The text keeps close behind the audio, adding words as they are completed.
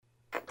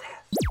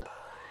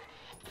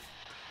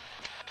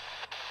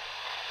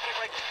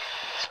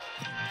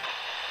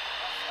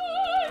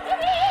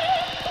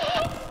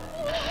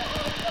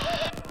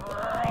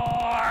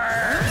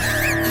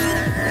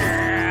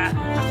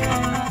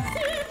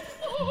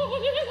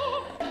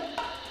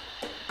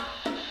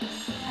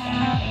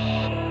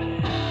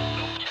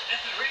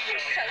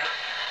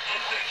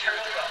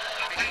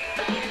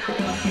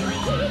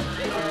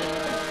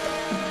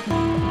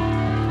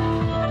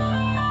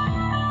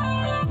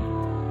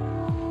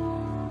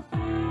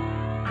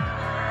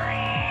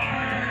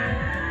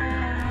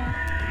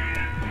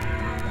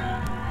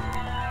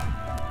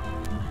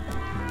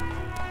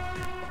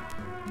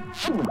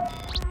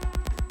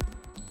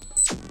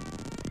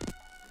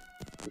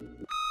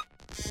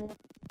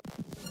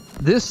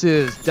This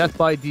is Death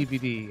by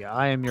DVD.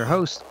 I am your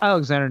host,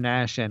 Alexander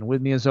Nash, and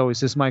with me as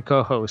always is my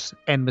co-host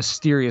and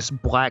mysterious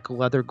black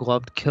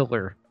leather-gloved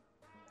killer.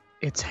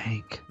 It's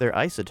Hank. They're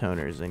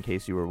isotoners, in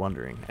case you were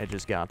wondering. I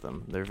just got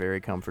them. They're very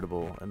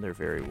comfortable, and they're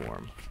very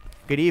warm.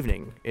 Good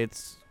evening.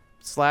 It's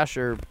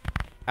Slasher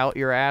Out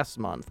Your Ass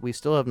Month. We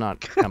still have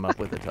not come up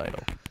with a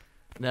title.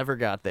 Never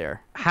got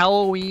there.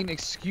 Halloween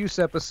excuse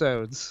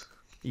episodes.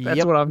 That's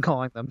Yep. what I'm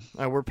calling them.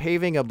 We're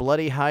paving a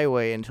bloody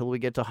highway until we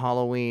get to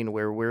Halloween,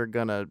 where we're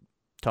gonna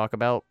talk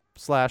about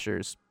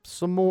slashers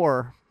some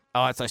more.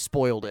 Oh, I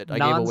spoiled it. I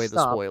gave away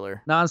the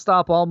spoiler.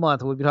 Non-stop all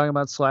month, we'll be talking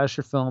about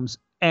slasher films.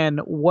 And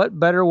what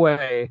better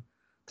way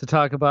to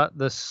talk about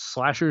the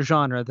slasher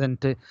genre than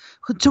to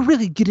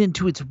really get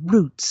into its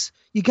roots?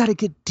 You got to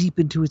get deep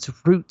into its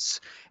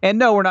roots. And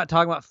no, we're not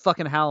talking about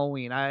fucking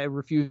Halloween. I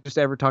refuse to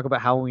ever talk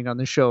about Halloween on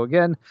this show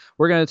again.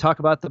 We're going to talk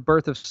about the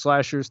birth of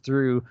slashers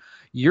through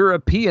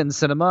European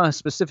cinema,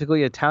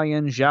 specifically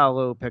Italian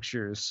giallo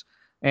pictures.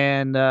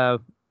 And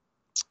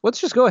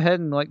let's just go ahead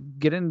and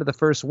get into the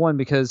first one,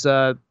 because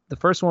the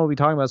first one we'll be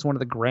talking about is one of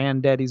the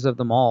granddaddies of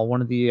them all,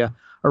 one of the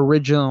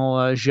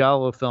original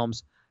giallo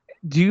films.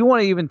 Do you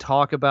want to even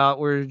talk about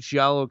where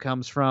giallo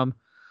comes from?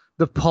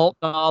 The pulp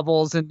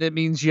novels, and it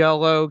means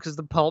yellow because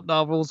the pulp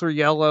novels were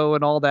yellow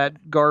and all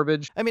that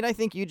garbage. I mean, I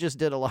think you just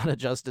did a lot of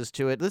justice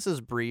to it. This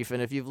is brief,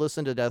 and if you've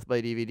listened to Death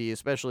by DVD,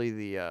 especially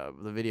the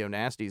Video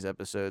Nasties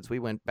episodes, we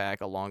went back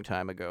a long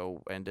time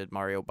ago and did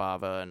Mario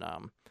Bava and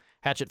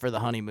Hatchet for the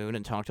Honeymoon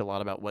and talked a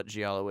lot about what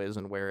giallo is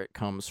and where it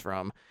comes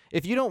from.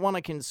 If you don't want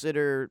to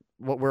consider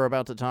what we're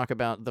about to talk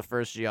about, the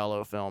first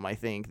giallo film, I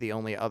think the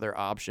only other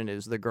option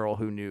is The Girl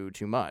Who Knew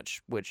Too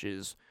Much, which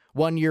is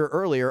 1 year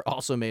earlier,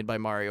 also made by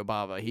Mario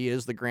Bava. He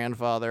is the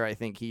grandfather. I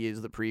think he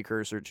is the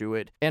precursor to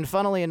it. And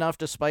funnily enough,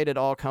 despite it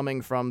all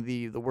coming from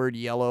the word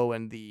yellow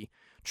and the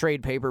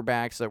trade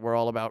paperbacks that were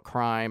all about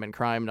crime and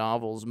crime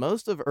novels,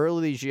 most of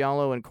early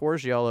giallo and core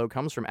giallo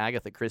comes from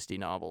Agatha Christie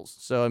novels.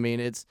 So, I mean,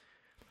 it's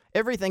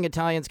everything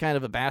Italian's kind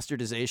of a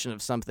bastardization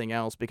of something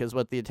else, because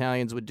what the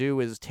Italians would do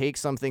is take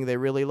something they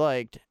really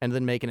liked and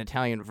then make an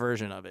Italian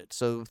version of it.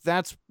 So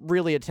that's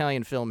really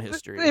Italian film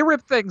history. They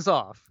rip things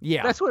off.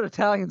 Yeah. That's what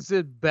Italians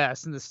did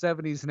best in the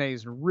 70s and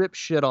 80s, rip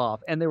shit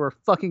off, and they were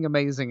fucking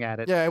amazing at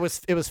it. Yeah, it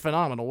was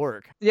phenomenal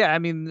work. Yeah, I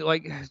mean,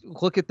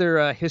 look at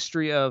their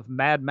history of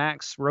Mad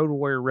Max Road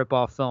Warrior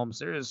ripoff films.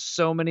 There's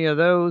so many of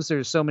those.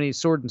 There's so many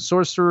sword and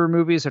sorcerer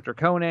movies after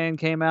Conan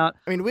came out.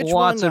 I mean,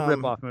 lots of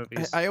ripoff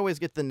movies. I always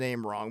get the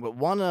name wrong, but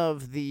one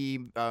of the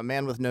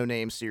Man with No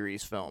Name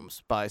series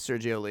films by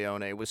Sergio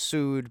Leone was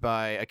sued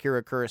by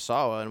Akira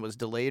Kurosawa and was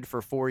delayed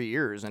for 4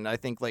 years, and I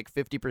think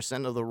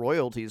 50% of the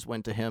royalties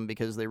went to him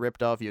because they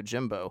ripped off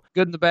Yojimbo.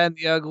 Good and the Bad and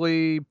the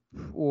Ugly,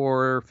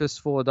 or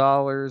Fistful of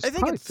Dollars. I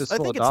think it's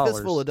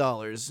Fistful of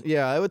Dollars.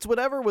 Yeah, it's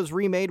whatever was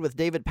remade with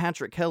David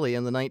Patrick Kelly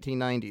in the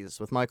 1990s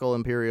with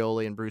Michael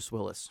Imperioli and Bruce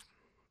Willis.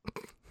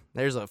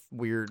 There's a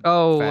weird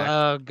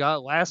fact.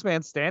 God, Last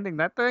Man Standing,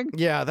 that thing?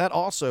 Yeah, that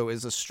also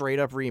is a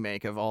straight-up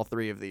remake of all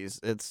three of these.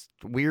 It's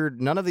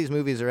weird. None of these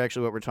movies are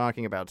actually what we're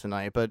talking about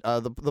tonight, but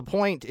the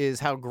point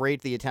is how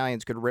great the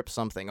Italians could rip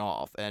something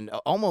off. And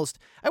almost,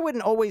 I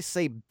wouldn't always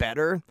say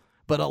better,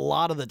 but a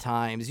lot of the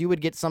times you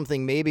would get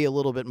something maybe a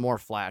little bit more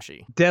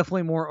flashy.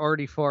 Definitely more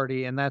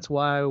arty-farty, and that's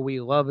why we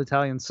love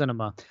Italian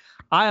cinema.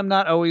 I am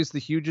not always the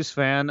hugest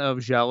fan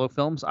of giallo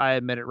films. I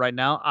admit it right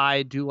now.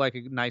 I do like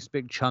a nice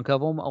big chunk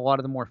of them. A lot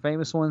of the more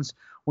famous ones.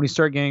 When you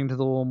start getting to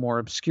the little more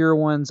obscure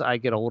ones, I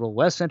get a little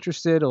less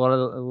interested. A lot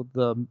of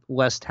the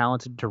less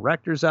talented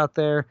directors out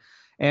there.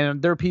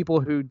 And there are people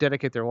who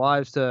dedicate their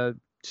lives to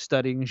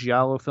studying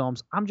giallo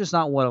films. I'm just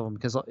not one of them,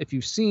 because if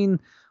you've seen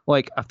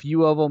a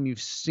few of them, you've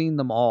seen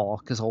them all,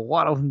 because a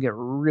lot of them get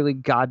really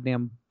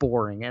goddamn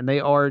boring. And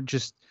they are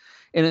just,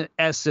 in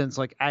essence,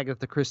 like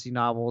Agatha Christie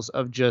novels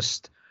of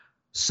just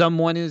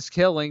someone is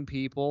killing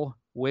people.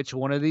 Which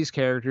one of these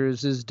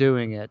characters is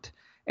doing it?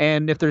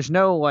 And if there's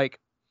no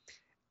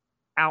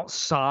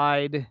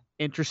outside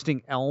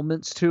interesting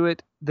elements to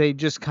it, they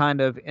just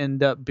kind of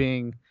end up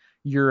being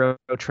Euro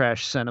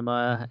trash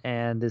cinema.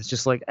 And it's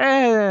just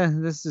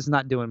this is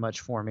not doing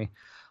much for me.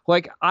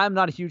 I'm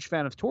not a huge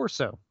fan of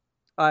Torso.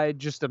 I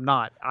just am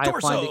not. I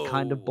find it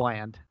kind of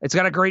bland. It's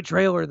got a great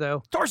trailer,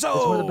 though. Torso!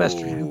 It's one of the best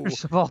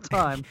trailers of all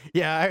time.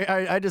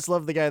 Yeah, I just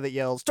love the guy that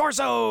yells,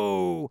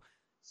 "Torso!"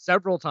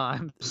 several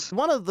times.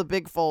 One of the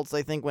big faults,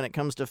 I think, when it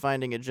comes to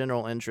finding a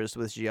general interest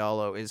with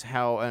giallo is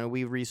how, and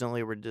we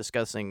recently were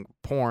discussing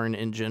porn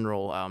in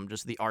general,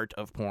 just the art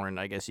of porn,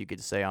 I guess you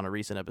could say, on a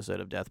recent episode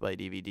of Death by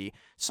DVD.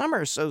 Some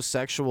are so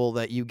sexual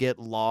that you get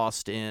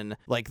lost in,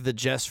 the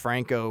Jess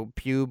Franco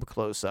pube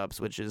close-ups,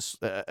 which is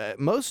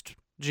most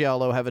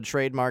Giallo have a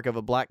trademark of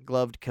a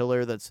black-gloved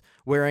killer that's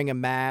wearing a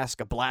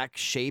mask, a black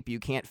shape. You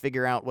can't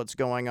figure out what's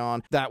going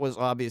on. That was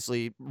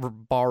obviously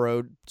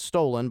borrowed,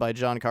 stolen by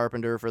John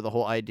Carpenter for the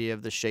whole idea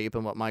of the shape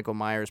and what Michael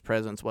Myers'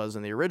 presence was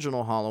in the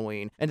original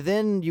Halloween. And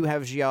then you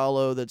have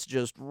Giallo that's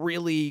just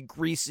really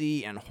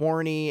greasy and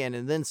horny,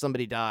 and then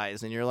somebody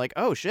dies, and you're like,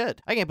 oh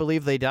shit, I can't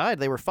believe they died.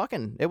 They were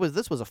fucking.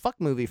 This was a fuck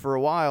movie for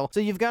a while. So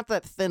you've got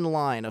that thin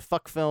line of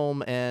fuck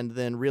film and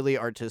then really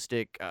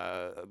artistic,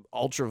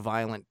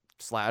 ultra-violent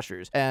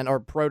slashers or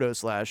proto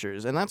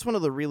slashers, and that's one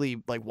of the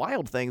really like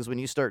wild things when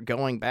you start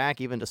going back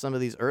even to some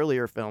of these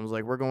earlier films.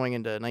 Like we're going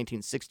into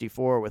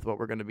 1964 with what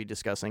we're going to be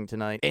discussing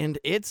tonight, and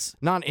it's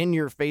not in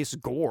your face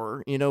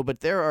gore, but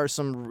there are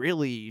some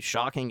really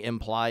shocking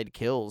implied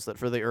kills that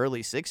for the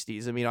early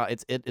 60s, I mean,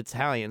 it's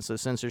Italian, so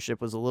censorship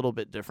was a little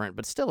bit different,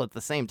 but still at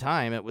the same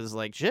time it was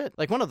like shit.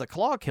 Like one of the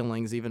claw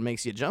killings even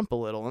makes you jump a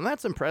little, and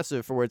that's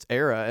impressive for its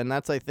era. And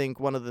that's, I think,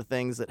 one of the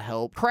things that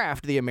helped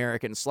craft the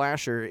American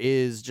slasher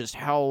is just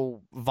how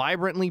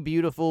vibrantly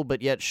beautiful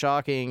but yet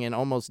shocking and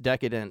almost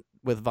decadent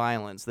with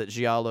violence that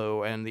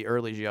Giallo and the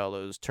early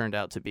Giallos turned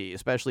out to be,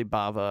 especially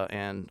Bava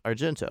and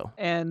Argento.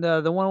 And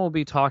the one we'll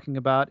be talking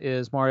about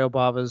is Mario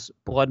Bava's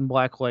Blood and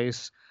Black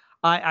Lace.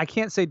 I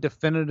can't say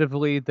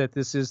definitively that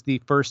this is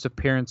the first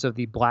appearance of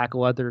the black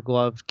leather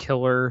gloved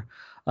killer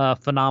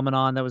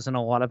phenomenon that was in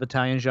a lot of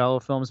Italian Giallo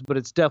films, but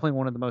it's definitely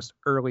one of the most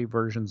early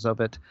versions of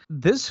it.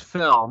 This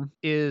film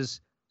is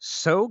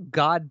so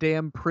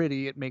goddamn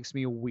pretty, it makes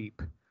me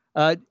weep.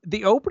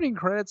 The opening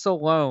credits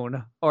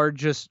alone are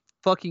just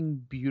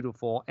fucking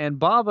beautiful, and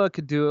Bava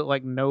could do it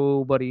like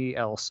nobody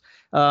else.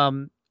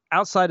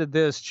 Outside of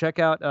this, check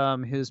out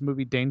his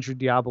movie Danger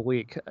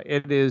Diabolique.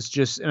 It is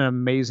just an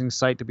amazing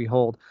sight to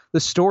behold. The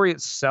story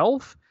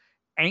itself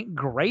ain't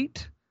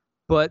great,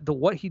 but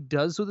what he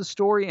does with the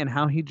story and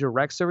how he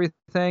directs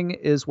everything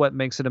is what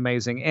makes it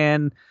amazing.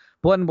 And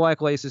Blood and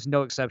Black Lace is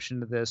no exception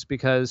to this,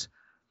 because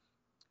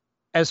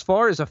as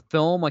far as a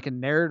film, like a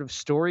narrative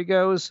story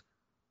goes,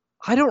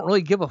 I don't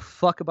really give a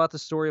fuck about the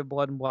story of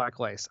Blood and Black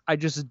Lace. I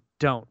just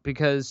don't,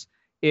 because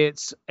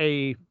it's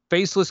a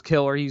faceless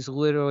killer. He's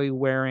literally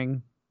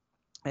wearing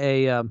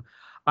a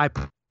I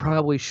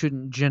probably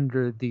shouldn't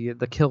gender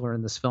the killer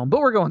in this film, but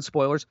we're going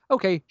spoilers.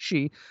 Okay,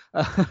 she.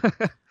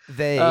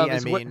 They,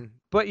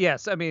 but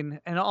yes, I mean,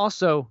 and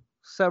also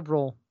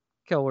several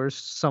killers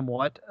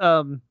somewhat.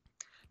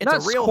 It's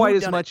not quite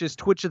as much as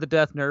Twitch of the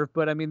Death Nerve,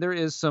 but I mean, there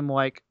is some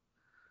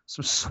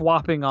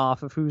swapping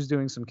off of who's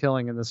doing some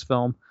killing in this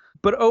film.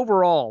 But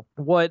overall,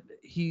 what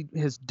he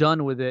has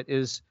done with it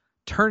is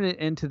turn it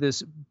into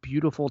this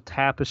beautiful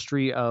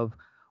tapestry of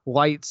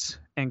lights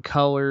and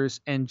colors,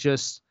 and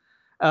just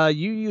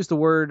you used the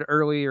word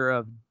earlier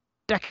of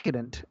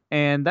decadent,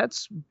 and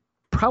that's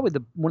probably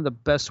one of the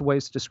best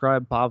ways to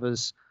describe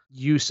Bava's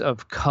use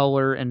of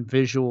color and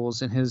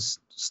visuals in his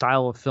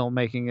style of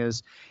filmmaking.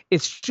 Is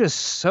it's just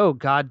so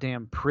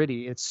goddamn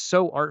pretty. It's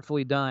so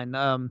artfully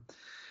done.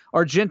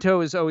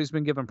 Argento has always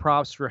been given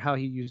props for how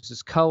he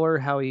uses color,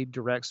 how he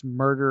directs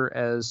murder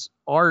as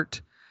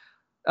art.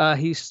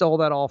 He stole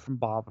that all from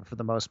Bava for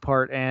the most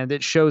part, and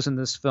it shows in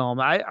this film.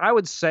 I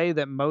would say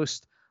that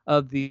most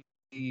of the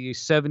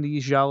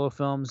 70s Giallo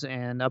films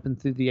and up and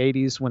through the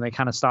 80s, when they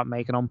kind of stopped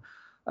making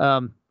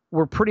them,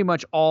 were pretty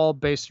much all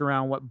based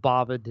around what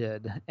Bava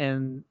did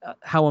and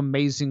how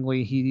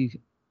amazingly he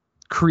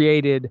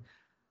created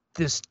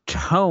this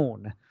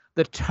tone.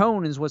 The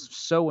tone is what's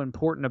so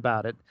important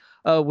about it.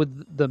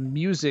 With the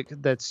music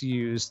that's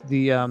used,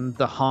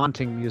 the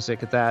haunting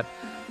music at that,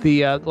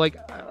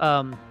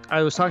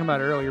 I was talking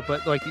about earlier,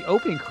 but like the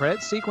opening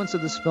credit sequence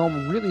of this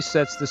film really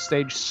sets the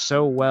stage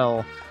so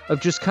well of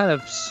just kind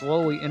of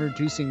slowly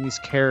introducing these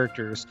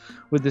characters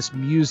with this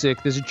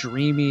music, this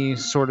dreamy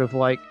sort of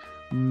like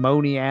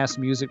moany ass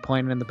music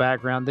playing in the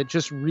background that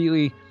just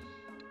really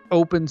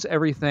opens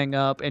everything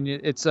up, and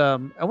it's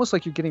almost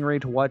like you're getting ready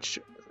to watch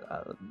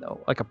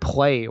like a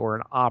play or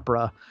an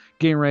opera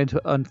getting ready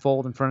to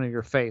unfold in front of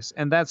your face.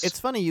 And it's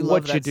funny you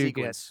love that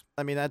sequence.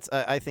 I mean, that's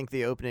I think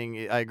the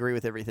opening, I agree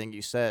with everything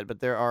you said, but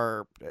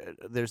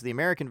there's the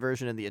American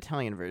version and the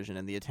Italian version,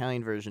 and the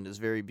Italian version is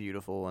very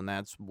beautiful, and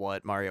that's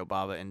what Mario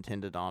Bava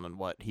intended on and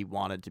what he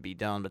wanted to be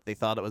done, but they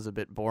thought it was a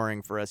bit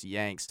boring for us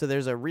Yanks. So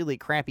there's a really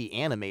crappy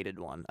animated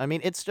one. I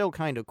mean, it's still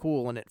kind of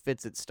cool and it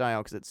fits its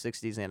style because it's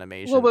 60s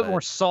animation. A little bit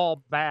more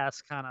Saul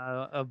Bass kind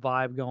of a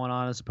vibe going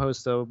on as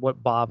opposed to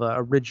what Bava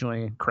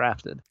originally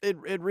crafted.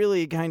 It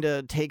really kind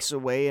of takes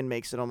away and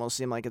makes it almost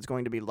seem like it's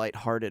going to be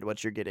lighthearted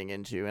what you're getting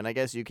into, and I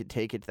guess you could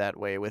take it that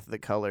way with the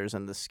colors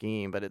and the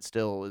scheme, but it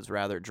still is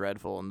rather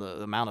dreadful, and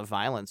the amount of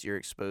violence you're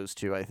exposed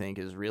to, I think,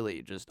 is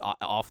really just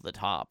off the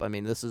top. I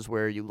mean, this is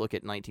where you look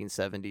at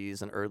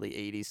 1970s and early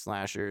 80s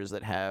slashers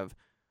that have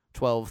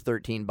 12,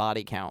 13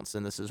 body counts,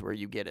 and this is where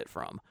you get it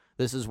from.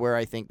 This is where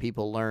I think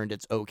people learned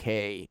it's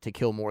okay to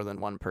kill more than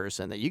one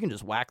person, that you can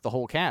just whack the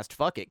whole cast.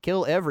 Fuck it.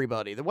 Kill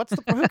everybody.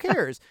 Who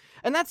cares?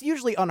 And that's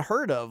usually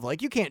unheard of.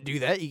 Like, you can't do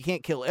that. You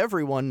can't kill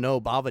everyone. No,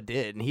 Bava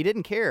did, and he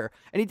didn't care.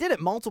 And he did it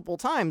multiple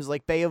times,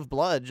 like Bay of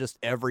Blood, just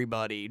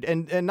everybody.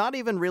 And not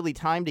even really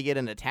time to get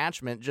an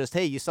attachment. Just,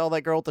 hey, you saw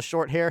that girl with the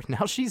short hair?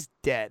 Now she's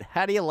dead.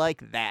 How do you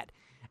like that?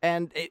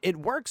 And it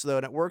works, though,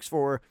 and it works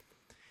for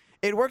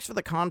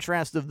the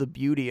contrast of the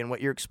beauty and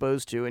what you're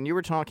exposed to. And you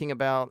were talking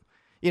about,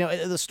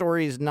 the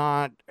story is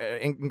not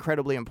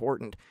incredibly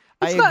important.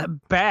 It's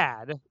not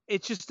bad.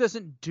 It just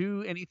doesn't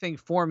do anything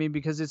for me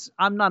because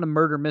I'm not a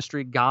murder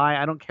mystery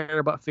guy. I don't care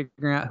about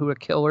figuring out who a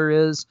killer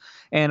is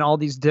and all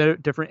these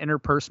different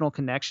interpersonal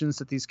connections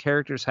that these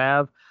characters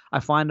have. I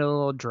find it a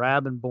little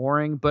drab and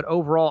boring. But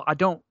overall, I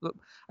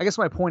guess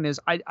my point is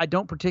I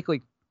don't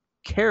particularly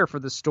care for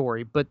the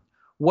story, but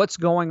what's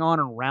going on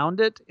around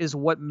it is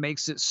what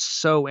makes it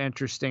so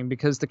interesting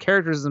because the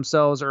characters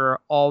themselves are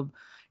all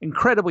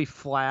incredibly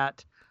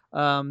flat.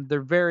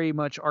 They're very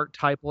much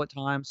archetypal at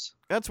times.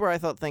 That's where I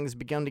thought things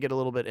began to get a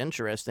little bit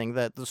interesting,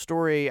 that the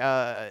story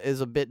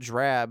is a bit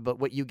drab, but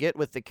what you get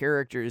with the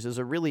characters is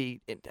a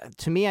really,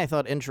 to me, I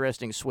thought,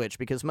 interesting switch,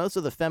 because most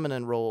of the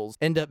feminine roles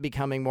end up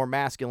becoming more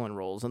masculine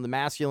roles, and the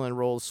masculine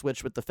roles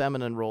switch with the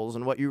feminine roles,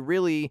 and what you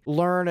really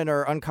learn and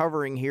are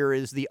uncovering here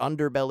is the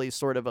underbelly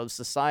sort of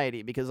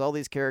society, because all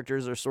these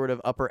characters are sort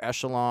of upper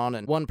echelon,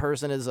 and one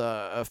person is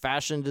a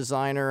fashion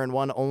designer, and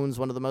one owns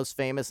one of the most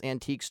famous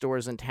antique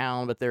stores in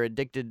town, but they're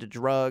addicted to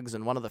drugs,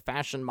 and one of the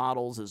fashion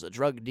models is a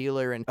drug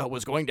dealer and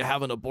was going to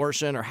have an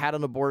abortion or had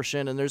an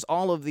abortion, and there's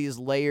all of these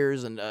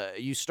layers, and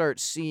you start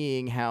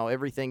seeing how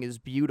everything is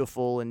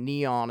beautiful and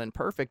neon and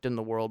perfect in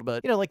the world,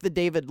 but, like the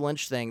David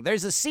Lynch thing,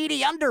 there's a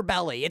seedy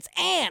underbelly, it's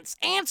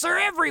ants are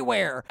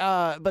everywhere,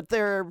 but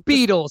they're...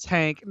 Beetles,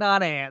 Hank,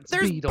 not ants.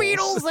 There's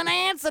beetles and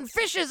ants and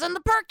fishes in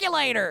the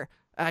percolator!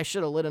 I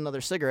should have lit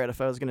another cigarette if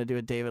I was going to do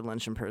a David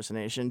Lynch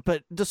impersonation.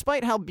 But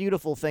despite how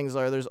beautiful things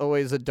are, there's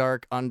always a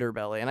dark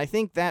underbelly. And I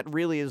think that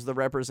really is the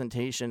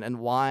representation and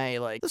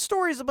why, the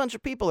story's a bunch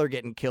of people are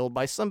getting killed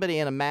by somebody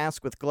in a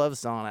mask with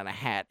gloves on and a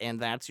hat. And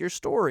that's your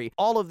story.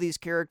 All of these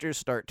characters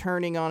start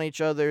turning on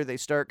each other. They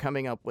start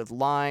coming up with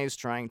lies,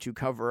 trying to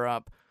cover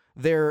up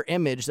their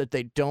image that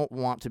they don't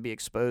want to be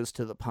exposed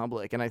to the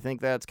public. And I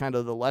think that's kind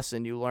of the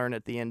lesson you learn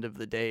at the end of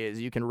the day, is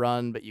you can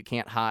run, but you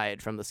can't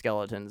hide from the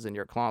skeletons in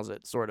your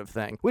closet, sort of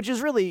thing, which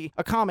is really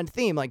a common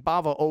theme.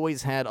 Bava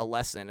always had a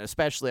lesson,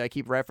 especially, I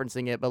keep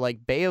referencing it, but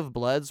Bay of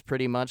Blood's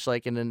pretty much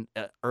like an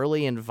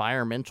early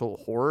environmental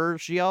horror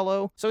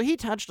giallo. So he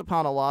touched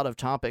upon a lot of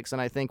topics,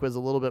 and I think was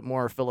a little bit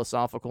more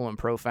philosophical and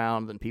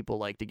profound than people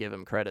like to give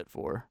him credit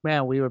for.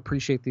 Man, we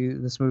appreciate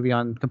this movie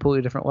on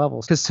completely different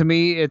levels, because to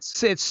me,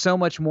 it's so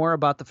much more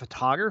about the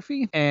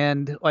photography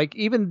and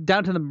even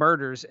down to the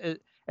murders,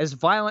 as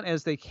violent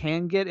as they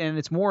can get, and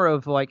it's more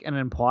of an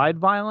implied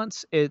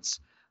violence. It's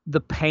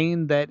the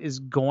pain that is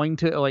going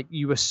to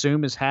you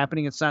assume is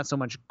happening. It's not so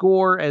much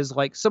gore as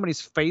somebody's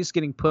face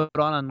getting put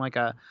on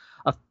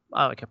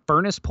a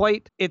furnace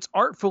plate. It's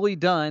artfully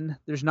done.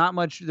 There's not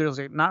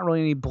really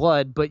any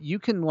blood, but you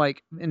can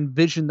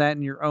envision that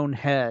in your own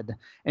head,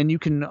 and you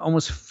can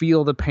almost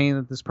feel the pain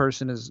that this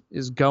person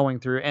is going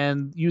through.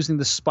 And using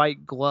the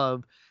spike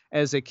glove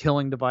as a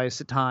killing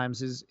device at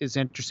times is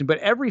interesting. But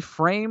every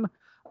frame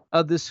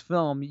of this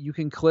film you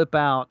can clip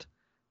out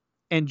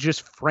and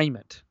just frame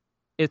it.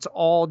 It's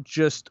all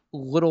just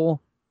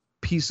little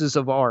pieces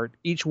of art.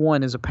 Each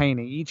one is a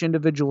painting. Each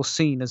individual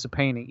scene is a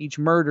painting. Each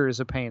murder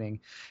is a painting,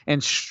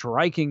 and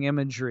striking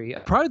imagery.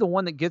 Probably the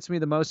one that gets me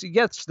the most.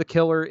 Yes, the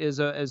killer is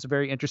a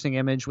very interesting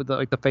image with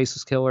the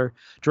faceless killer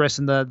dressed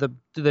in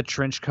the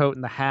trench coat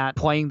and the hat,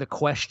 playing the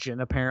question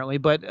apparently.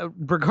 But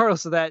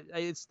regardless of that,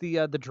 it's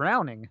the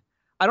drowning.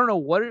 I don't know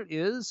what it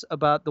is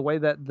about the way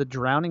that the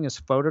drowning is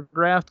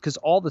photographed, because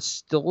all the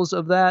stills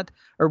of that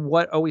are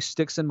what always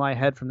sticks in my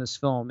head from this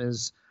film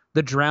is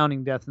the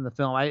drowning death in the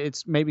film.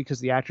 It's maybe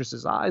because the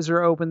actress's eyes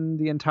are open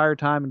the entire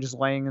time and just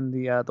laying in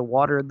the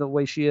water the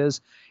way she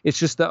is. It's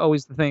just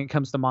always the thing that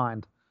comes to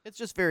mind. It's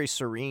just very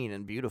serene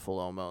and beautiful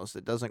almost.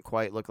 It doesn't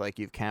quite look like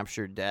you've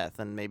captured death,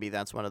 and maybe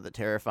that's one of the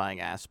terrifying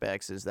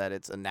aspects, is that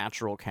it's a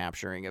natural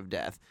capturing of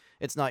death.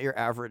 It's not your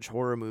average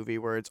horror movie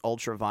where it's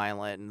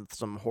ultra-violent and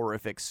some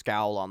horrific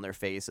scowl on their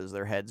face as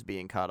their head's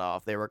being cut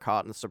off. They were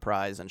caught in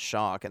surprise and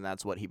shock, and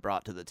that's what he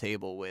brought to the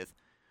table with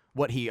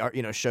what he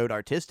showed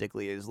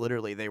artistically. Is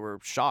literally they were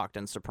shocked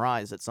and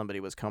surprised that somebody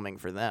was coming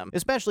for them,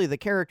 especially the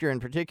character in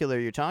particular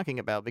you're talking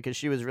about, because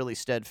she was really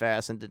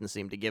steadfast and didn't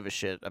seem to give a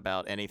shit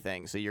about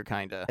anything. So you're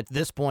kind of at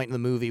this point in the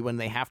movie, when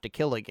they have to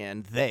kill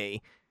again,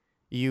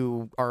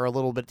 you are a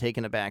little bit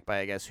taken aback by,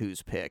 I guess,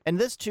 who's picked. And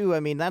this, too, I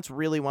mean, that's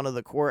really one of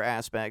the core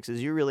aspects,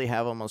 is you really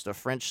have almost a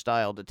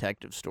French-style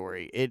detective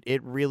story.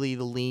 It really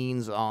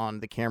leans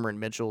on the Cameron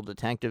Mitchell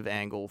detective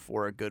angle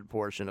for a good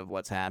portion of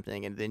what's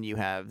happening, and then you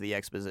have the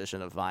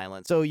exposition of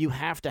violence. So you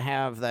have to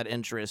have that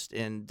interest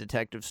in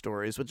detective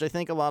stories, which I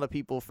think a lot of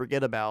people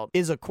forget about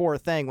is a core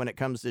thing when it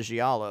comes to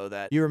Giallo,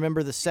 that you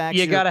remember the Sax...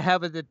 You gotta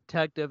have a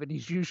detective, and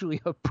he's usually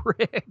a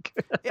prick.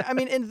 Yeah, I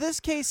mean, in this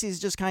case, he's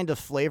just kind of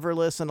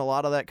flavorless, and a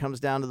lot of that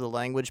comes down to the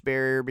language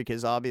barrier,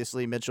 because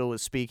obviously Mitchell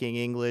was speaking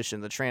English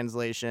and the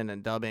translation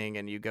and dubbing,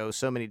 and you go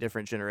so many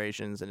different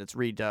generations and it's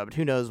redubbed.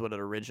 Who knows what it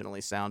originally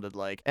sounded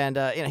like? And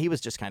he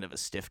was just kind of a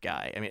stiff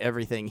guy. I mean,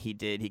 everything he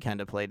did, he kind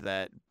of played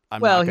that.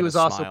 Well, he was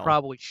also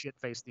probably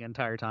shit-faced the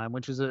entire time,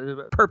 which is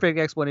a perfect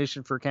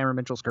explanation for Cameron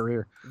Mitchell's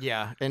career.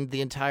 Yeah, and the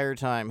entire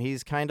time,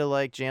 he's kind of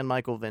like Jan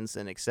Michael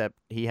Vincent, except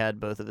he had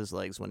both of his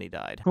legs when he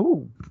died.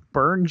 Ooh,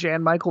 burn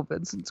Jan Michael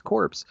Vincent's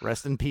corpse.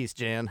 Rest in peace,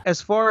 Jan. As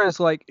far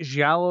as, like,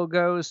 Giallo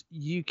goes,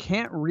 you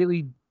can't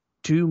really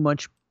do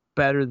much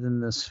better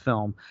than this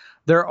film.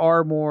 There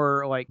are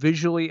more, like,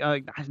 visually,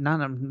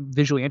 not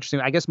visually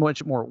interesting, I guess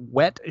much more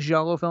wet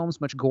Giallo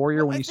films, much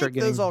gorier when you start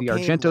getting the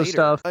Argento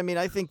stuff. I mean,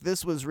 I think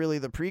this was really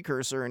the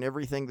precursor, and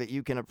everything that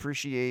you can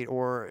appreciate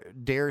or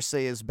dare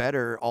say is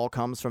better all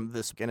comes from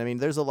this. And I mean,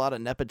 there's a lot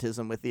of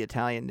nepotism with the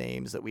Italian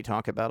names that we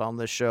talk about on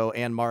this show,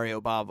 and Mario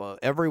Bava.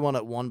 Everyone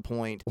at one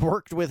point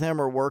worked with him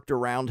or worked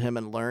around him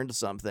and learned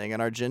something,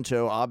 and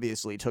Argento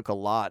obviously took a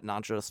lot,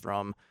 not just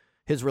from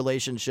his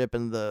relationship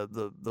and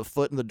the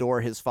foot in the door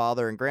his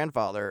father and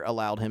grandfather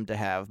allowed him to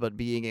have, but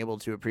being able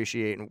to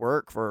appreciate and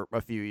work for a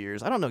few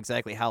years. I don't know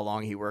exactly how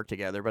long he worked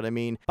together, but I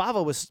mean,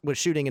 Bava was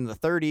shooting in the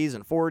 30s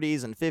and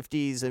 40s and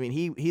 50s. I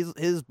mean,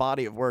 his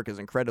body of work is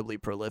incredibly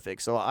prolific.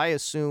 So I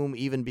assume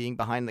even being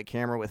behind the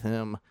camera with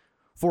him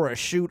for a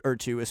shoot or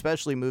two,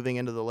 especially moving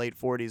into the late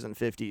 40s and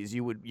 50s,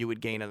 you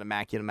would gain an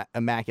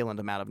immaculate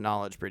amount of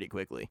knowledge pretty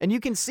quickly. And you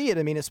can see it,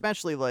 I mean,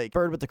 especially like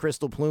Bird with the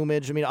Crystal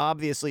Plumage. I mean,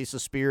 obviously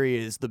Suspiria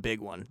is the big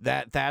one.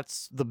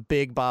 That's the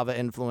big Bava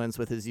influence,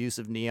 with his use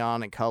of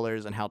neon and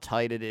colors and how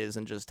tight it is,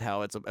 and just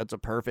how it's a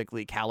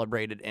perfectly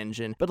calibrated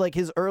engine. But like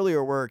his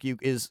earlier work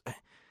is,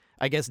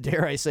 I guess,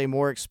 dare I say,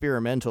 more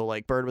experimental.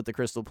 Like Bird with the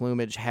Crystal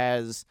Plumage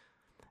has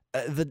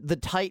the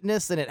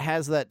tightness, and it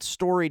has that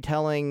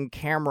storytelling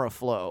camera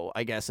flow,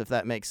 I guess, if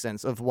that makes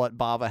sense, of what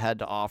Bava had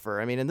to offer.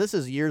 I mean, and this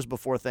is years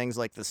before things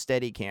like the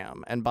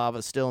Steadicam, and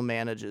Bava still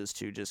manages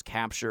to just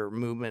capture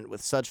movement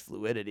with such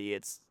fluidity.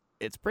 It's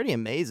pretty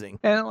amazing.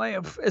 And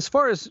like, as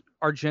far as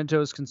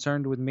Argento is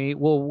concerned with me,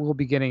 we'll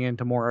be getting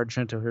into more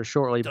Argento here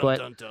shortly,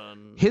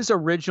 his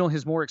original,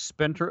 his more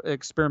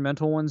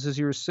experimental ones, as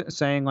you were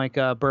saying, like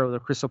Bird with the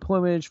Crystal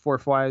Plumage, Four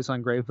Flies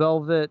on Grey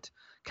Velvet,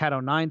 Cat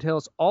O' Nine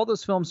Tails, all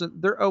those films,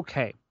 they're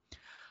okay.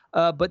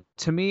 But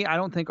to me, I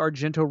don't think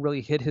Argento really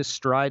hit his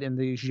stride in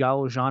the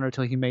Giallo genre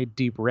until he made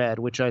Deep Red,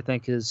 which I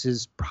think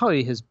is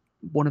probably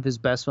one of his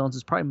best films.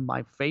 It's probably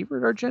my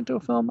favorite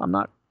Argento film. I'm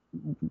not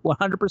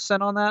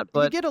 100% on that,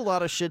 but you get a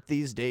lot of shit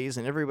these days,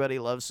 and everybody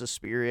loves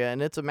Suspiria,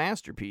 and it's a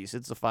masterpiece.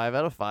 It's a 5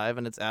 out of 5,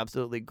 and it's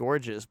absolutely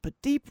gorgeous. But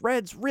Deep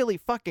Red's really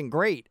fucking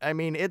great. I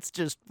mean, it's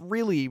just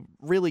really,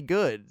 really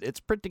good.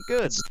 It's pretty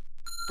good. It's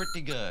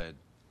pretty good.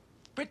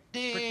 Pretty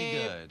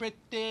good. Pretty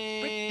good.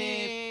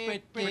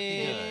 Pretty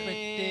good.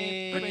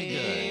 Pretty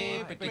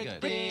good. Pretty good. Pretty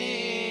good.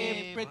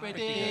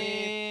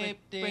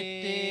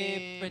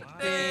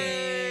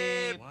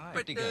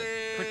 Pretty good.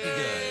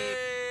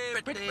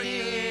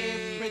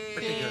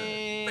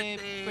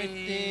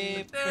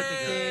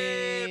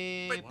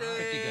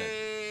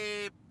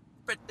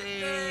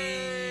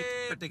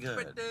 Pretty good. Pretty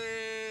good.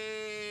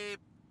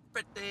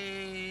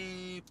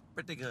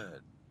 Pretty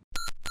good.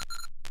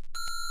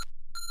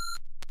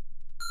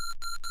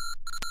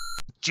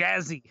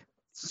 Jazzy,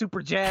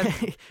 super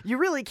jazzy. You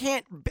really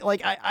can't,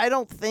 like, I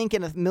don't think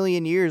in a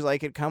million years I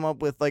could come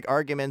up with like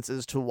arguments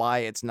as to why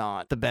it's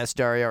not the best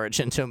Dario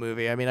Argento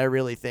movie. I mean, I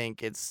really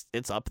think it's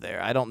up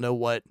there. I don't know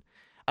what,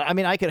 I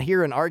mean, I could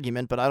hear an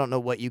argument, but I don't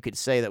know what you could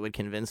say that would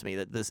convince me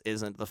that this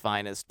isn't the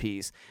finest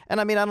piece. And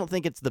I mean, I don't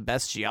think it's the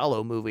best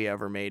Giallo movie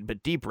ever made,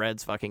 but Deep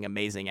Red's fucking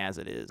amazing as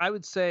it is. I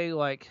would say,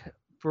 like,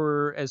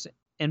 for as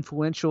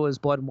influential as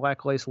Blood and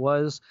Black Lace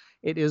was,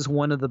 it is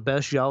one of the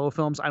best Giallo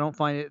films. I don't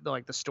find it,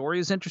 like, the story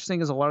as interesting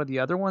as a lot of the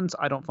other ones.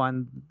 I don't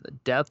find the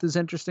death as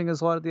interesting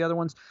as a lot of the other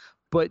ones,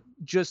 but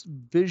just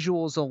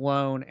visuals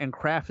alone and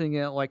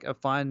crafting it like a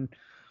fine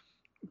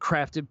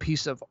crafted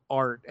piece of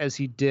art as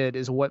he did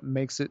is what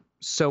makes it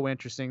so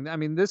interesting. I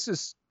mean, this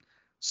is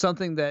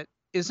something that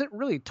isn't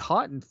really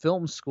taught in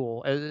film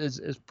school as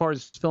far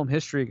as film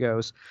history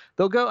goes.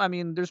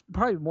 There's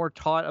probably more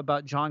taught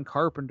about John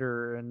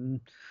Carpenter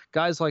and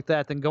guys like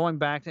that than going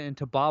back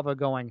into Bava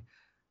going,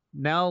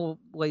 now,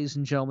 ladies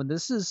and gentlemen,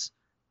 this is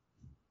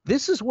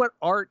what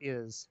art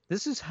is.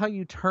 This is how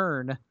you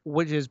turn,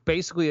 which is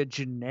basically a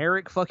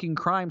generic fucking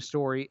crime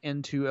story,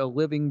 into a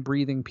living,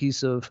 breathing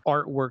piece of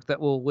artwork that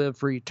will live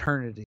for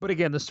eternity. But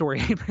again, the story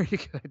ain't very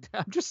good.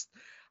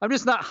 I'm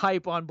just not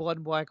hype on Blood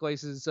and Black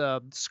Lace's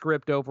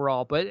script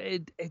overall, but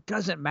it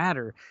doesn't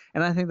matter.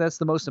 And I think that's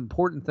the most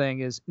important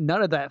thing is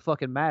none of that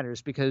fucking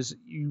matters because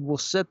you will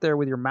sit there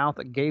with your mouth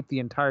agape the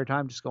entire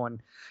time just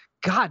going,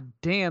 God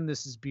damn,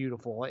 this is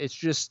beautiful. It's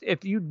just,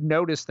 if you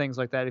notice things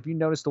like that, if you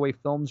notice the way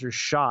films are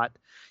shot,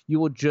 you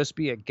will just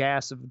be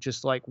aghast of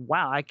just like,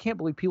 wow, I can't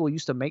believe people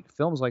used to make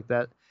films like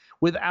that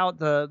without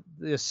the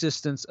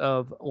assistance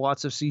of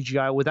lots of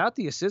CGI, without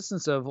the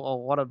assistance of a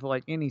lot of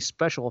like any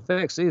special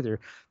effects either.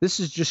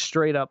 This is just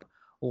straight up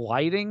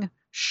lighting,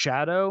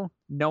 shadow,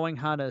 knowing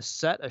how to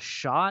set a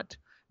shot,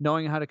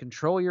 knowing how to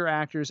control your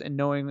actors, and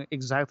knowing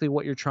exactly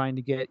what you're trying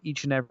to get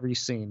each and every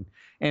scene.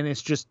 And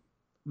it's just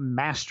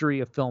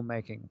mastery of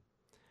filmmaking.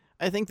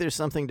 I think there's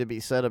something to be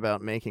said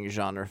about making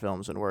genre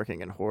films and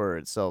working in horror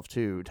itself,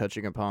 too.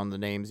 Touching upon the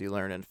names you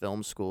learn in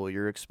film school,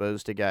 you're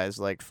exposed to guys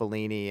like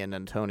Fellini and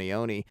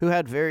Antonioni, who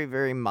had very,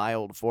 very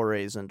mild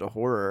forays into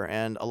horror,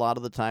 and a lot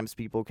of the times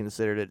people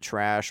considered it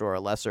trash or a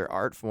lesser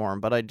art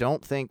form, but I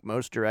don't think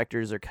most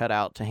directors are cut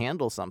out to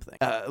handle something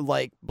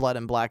like Blood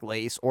and Black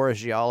Lace or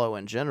Giallo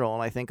in general,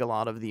 and I think a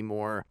lot of the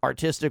more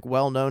artistic,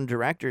 well-known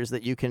directors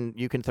that you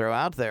can throw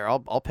out there,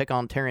 I'll pick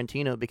on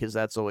Tarantino because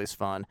that's always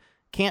fun,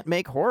 can't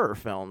make horror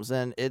films.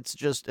 And it's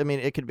just, I mean,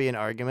 it could be an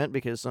argument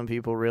because some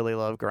people really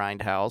love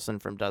Grindhouse and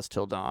From Dusk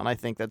Till Dawn. I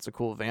think that's a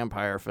cool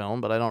vampire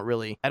film, but I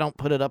don't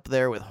put it up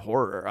there with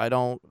horror.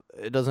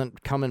 It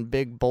doesn't come in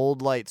big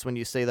bold lights when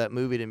you say that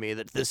movie to me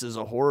that this is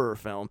a horror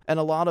film. And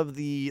a lot of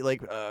the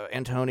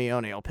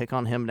Antonioni, I'll pick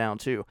on him now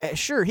too.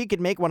 Sure, he could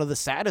make one of the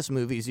saddest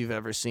movies you've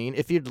ever seen.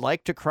 If you'd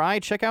like to cry,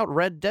 check out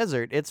Red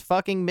Desert. It's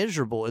fucking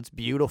miserable. It's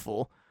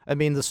beautiful. I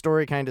mean, the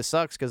story kind of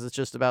sucks because it's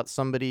just about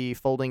somebody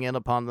folding in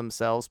upon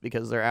themselves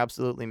because they're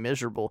absolutely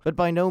miserable. But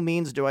by no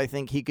means do I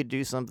think he could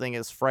do something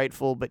as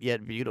frightful but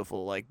yet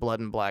beautiful like Blood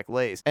and Black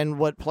Lace. And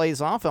what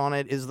plays off on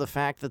it is the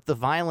fact that the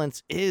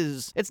violence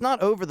it's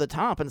not over the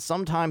top, and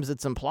sometimes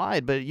it's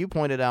implied, but you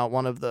pointed out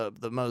one of the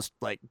most,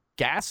 like,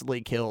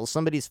 ghastly kills.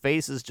 Somebody's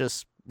face is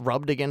just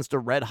rubbed against a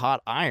red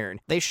hot iron.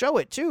 They show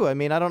it too. I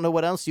mean, I don't know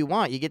what else you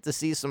want. You get to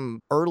see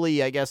some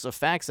early, I guess,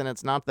 effects, and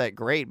it's not that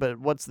great, but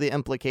what's the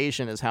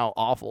implication is how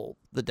awful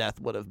the death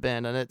would have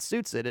been, and it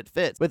suits it. It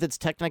fits. With its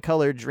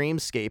Technicolor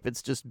dreamscape,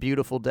 it's just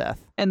beautiful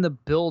death. And the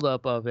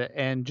buildup of it,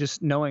 and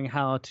just knowing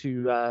how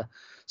to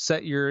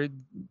set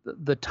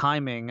the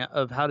timing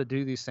of how to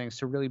do these things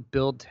to really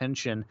build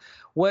tension.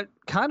 What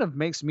kind of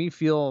makes me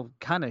feel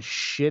kind of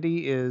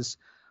shitty is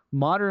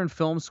modern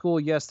film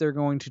school, yes, they're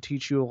going to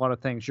teach you a lot of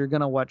things. You're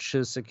going to watch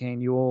Citizen Kane.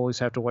 You always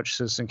have to watch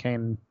Citizen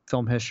Kane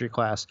film history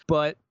class.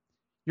 But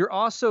you're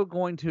also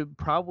going to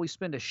probably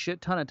spend a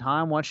shit ton of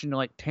time watching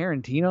like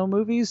Tarantino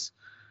movies,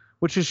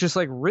 which is just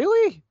like,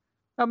 really?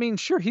 I mean,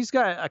 sure, he's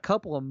got a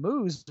couple of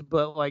moves,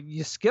 but like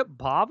you skip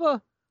Bava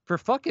for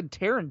fucking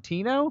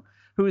Tarantino,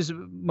 who is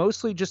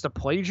mostly just a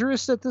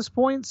plagiarist at this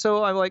point.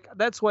 So I'm like,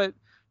 that's what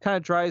kind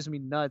of drives me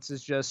nuts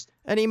is just...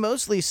 And he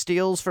mostly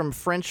steals from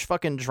French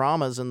fucking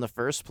dramas in the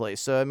first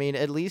place. So, I mean,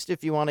 at least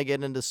if you want to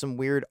get into some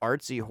weird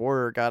artsy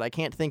horror, God, I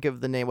can't think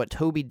of the name,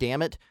 Toby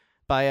Dammit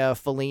by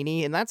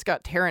Fellini, and that's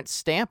got Terrence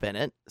Stamp in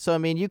it. So, I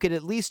mean, you could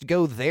at least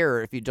go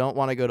there if you don't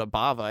want to go to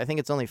Bava. I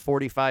think it's only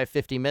 45,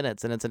 50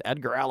 minutes, and it's an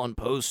Edgar Allan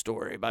Poe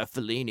story by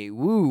Fellini.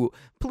 Woo!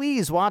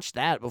 Please watch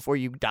that before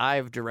you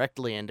dive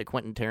directly into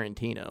Quentin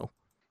Tarantino.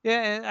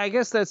 Yeah, and I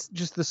guess that's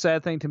just the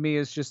sad thing to me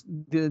is just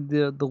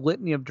the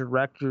litany of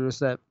directors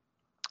that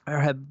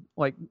have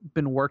like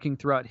been working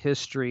throughout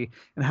history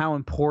and how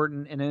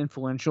important and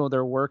influential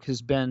their work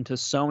has been to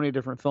so many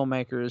different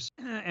filmmakers.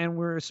 And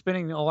we're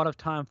spending a lot of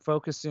time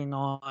focusing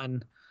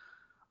on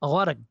a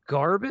lot of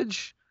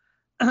garbage.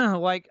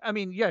 Like, I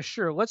mean, yeah,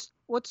 sure. Let's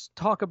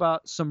talk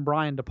about some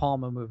Brian De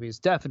Palma movies,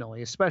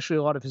 definitely, especially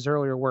a lot of his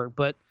earlier work.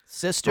 But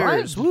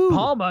Sisters, Brian De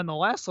Palma in the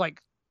last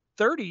like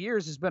 30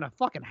 years has been a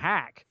fucking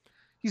hack.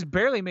 He's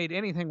barely made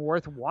anything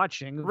worth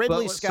watching.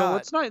 Ridley Scott. So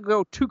let's not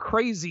go too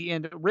crazy.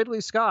 And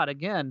Ridley Scott,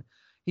 again,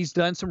 he's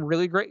done some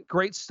really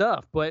great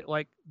stuff, but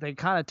like they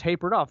kind of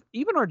tapered off.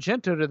 Even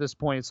Argento to this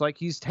point, it's like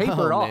he's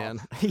tapered off. Man.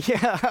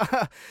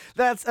 Yeah,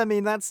 that's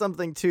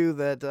something too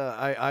that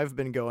I've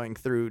been going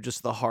through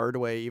just the hard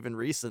way even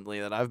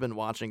recently. That I've been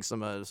watching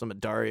some of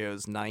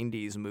Dario's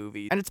 '90s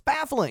movies, and it's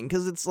baffling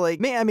because it's like,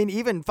 man, I mean,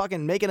 even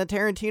fucking making a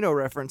Tarantino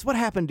reference. What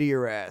happened to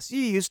your ass?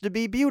 You used to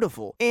be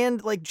beautiful.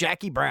 And like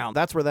Jackie Brown,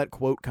 that's where that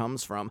quote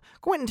comes from.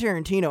 Quentin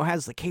Tarantino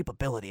has the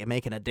capability of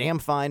making a damn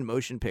fine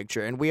motion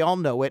picture, and we all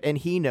know it, and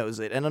he knows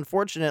it. And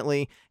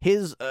unfortunately,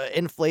 his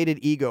inflated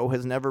ego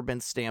has never been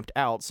stamped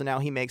out, so now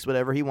he makes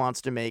whatever he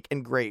wants to make,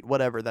 and great,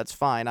 whatever, that's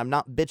fine. I'm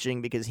not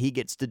bitching because he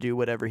gets to do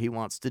whatever he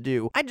wants to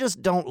do. I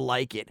just don't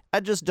like it. I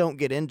just don't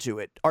get into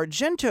it.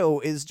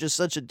 Argento is just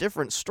such a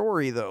different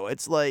story, though.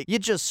 It's like, you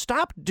just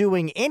stop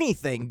doing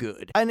anything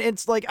good. And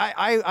it's like,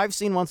 I've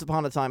seen Once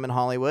Upon a Time in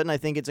Hollywood, and I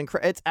think it's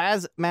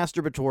as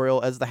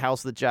masturbatorial as The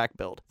House That Jack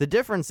Built. The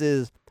difference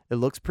is, it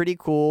looks pretty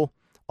cool,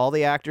 all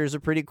the actors are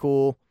pretty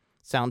cool,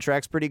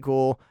 soundtrack's pretty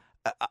cool.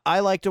 I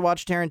like to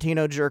watch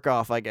Tarantino jerk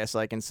off, I guess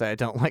I can say. I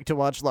don't like to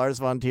watch Lars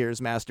von Trier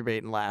masturbate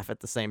and laugh at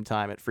the same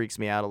time. It freaks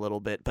me out a little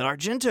bit. But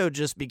Argento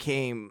just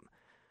became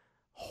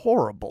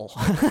horrible.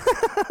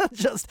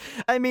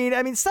 I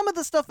mean, some of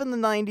the stuff in the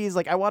 90s,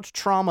 like I watched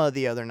Trauma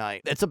the other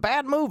night. It's a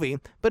bad movie,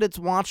 but it's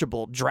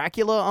watchable.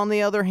 Dracula, on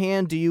the other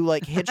hand, do you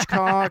like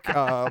Hitchcock?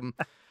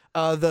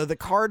 The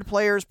Card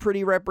Player's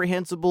pretty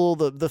reprehensible.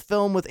 The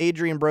film with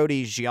Adrian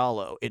Brody,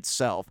 Giallo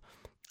itself,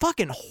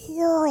 fucking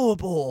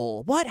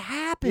horrible. What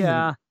happened?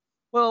 Yeah.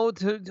 Well,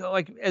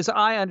 like, as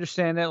I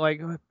understand it,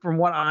 like from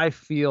what I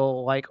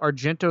feel, like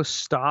Argento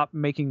stopped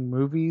making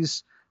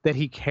movies that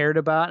he cared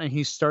about, and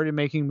he started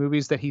making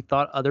movies that he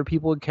thought other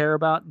people would care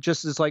about.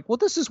 Just as like, well,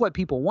 this is what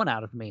people want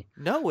out of me.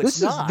 No,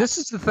 it's not. This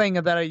is the thing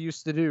that I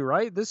used to do,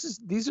 right?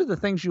 These are the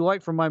things you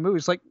like from my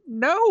movies. Like,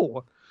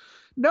 no.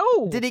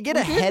 Did he get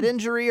a head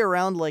injury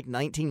around like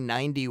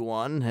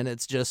 1991, and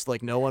it's just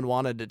like no one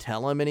wanted to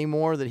tell him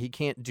anymore that he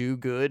can't do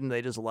good, and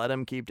they just let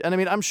him keep? And I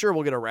mean, I'm sure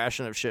we'll get a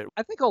ration of shit.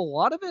 I think a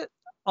lot of it,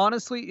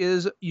 honestly,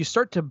 is you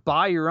start to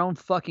buy your own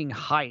fucking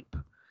hype.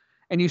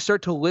 And you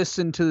start to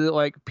listen to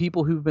like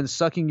people who've been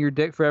sucking your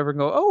dick forever and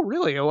go, oh,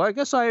 really? Oh, I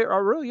guess I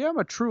really am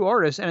a true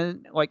artist.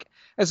 And like,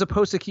 as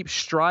opposed to keep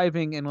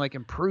striving and like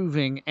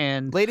improving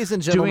and ladies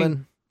and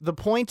gentlemen, the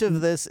point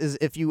of this is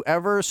if you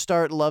ever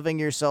start loving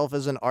yourself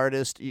as an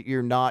artist,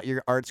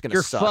 your art's going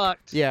to suck. You're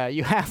fucked. Yeah,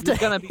 you have to. You're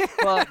going to be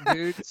fucked,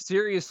 dude.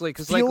 Seriously.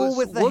 Because like,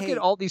 look at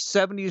all these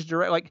 70s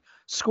direct, like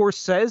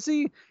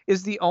Scorsese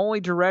is the only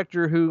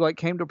director who like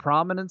came to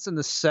prominence in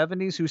the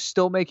 70s who's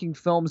still making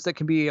films that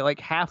can be like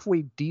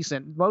halfway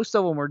decent. Most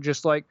of them were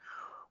just like,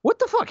 what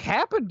the fuck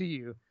happened to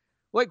you?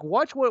 Like,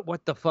 watch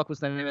what the fuck was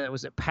the name of that?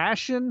 Was it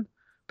Passions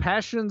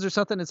or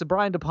something? It's a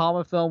Brian De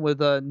Palma film with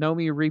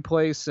Nomi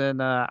Replace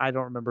and I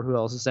don't remember who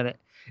else is in it.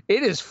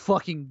 It is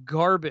fucking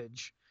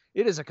garbage.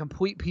 It is a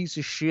complete piece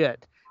of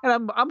shit.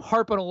 And I'm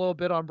harping a little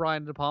bit on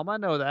Brian De Palma. I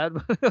know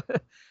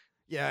that.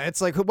 Yeah,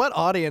 it's like, what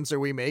audience are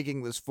we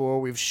making this for?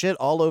 We've shit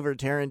all over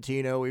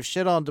Tarantino. We've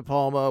shit on De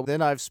Palma.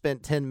 Then I've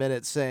spent 10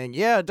 minutes saying,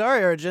 yeah,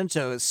 Dario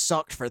Argento has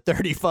sucked for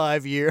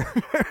 35 years.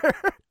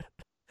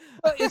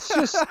 It's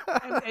just,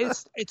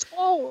 it's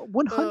all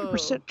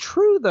 100%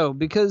 true though,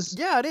 because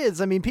yeah, it is.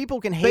 I mean,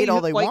 people can hate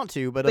all they want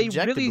to, but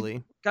objectively,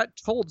 really got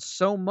told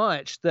so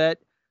much that,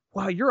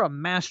 wow, you're a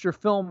master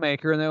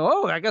filmmaker, and they go,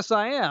 oh, I guess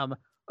I am.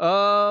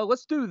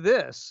 Let's do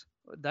this.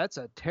 That's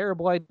a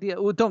terrible idea.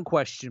 Well, don't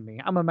question me.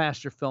 I'm a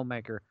master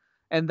filmmaker,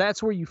 and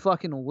that's where you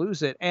fucking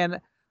lose it. And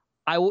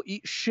I will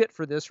eat shit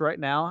for this right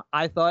now.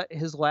 I thought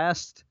his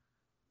last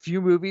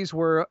few movies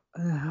were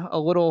a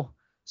little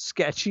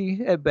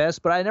sketchy at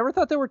best, but I never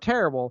thought they were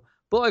terrible.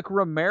 But like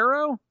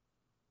Romero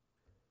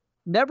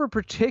never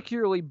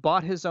particularly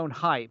bought his own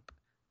hype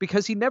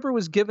because he never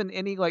was given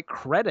any like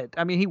credit.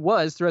 I mean, he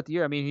was throughout the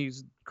year. I mean,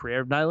 he's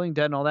creator of Night of the Living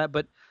Dead and all that,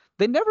 but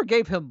they never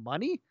gave him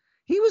money.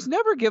 He was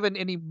never given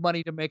any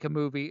money to make a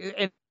movie,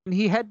 and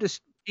he had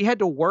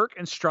to work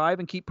and strive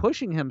and keep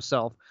pushing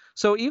himself.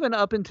 So even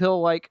up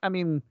until like, I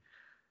mean,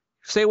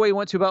 say what you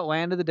want to about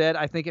Land of the Dead,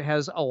 I think it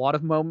has a lot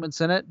of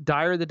moments in it.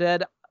 Dire of the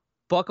Dead,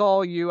 fuck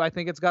all you. I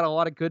think it's got a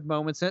lot of good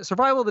moments in it.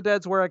 Survival of the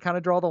Dead's where I kind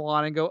of draw the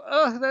line and go,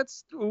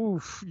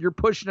 oof, you're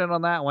pushing it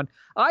on that one.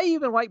 I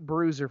even like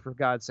Bruiser, for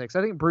God's sakes.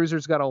 I think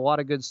Bruiser's got a lot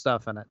of good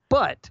stuff in it.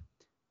 But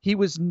he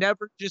was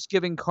never just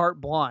giving carte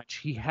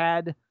blanche. He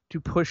had to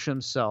push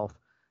himself.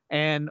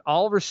 And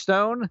Oliver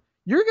Stone,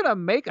 you're going to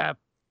make a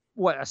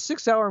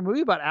 6-hour movie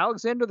about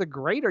Alexander the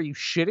Great? Are you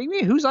shitting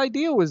me? Whose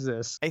idea was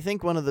this? I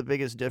think one of the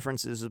biggest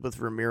differences with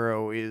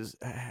Romero is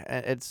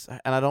and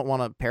I don't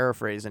want to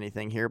paraphrase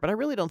anything here, but I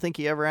really don't think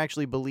he ever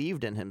actually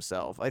believed in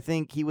himself. I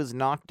think he was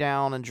knocked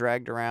down and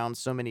dragged around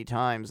so many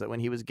times that when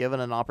he was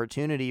given an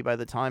opportunity, by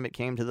the time it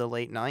came to the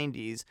late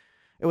 90s,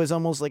 it was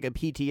almost like a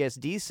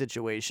PTSD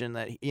situation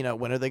that, you know,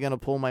 when are they going to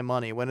pull my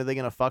money? When are they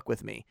going to fuck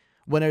with me?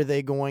 When are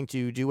they going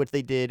to do what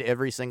they did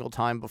every single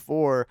time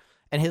before?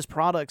 And his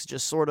products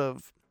just sort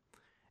of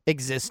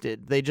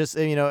existed. They just,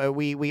 you know,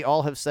 we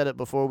all have said it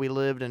before. We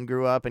lived and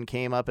grew up and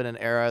came up in an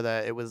era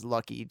that it was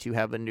lucky to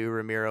have a new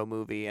Romero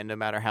movie. And no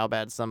matter how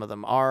bad some of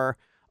them are,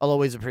 I'll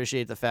always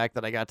appreciate the fact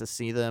that I got to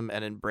see them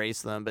and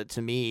embrace them. But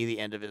to me, the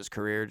end of his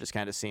career just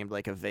kind of seemed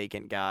like a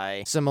vacant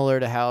guy, similar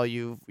to how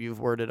you've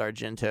worded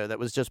Argento, that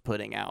was just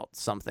putting out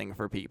something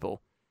for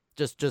people.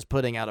 Just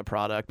putting out a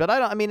product. But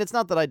I mean, it's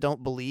not that I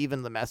don't believe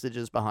in the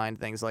messages behind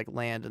things like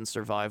Land and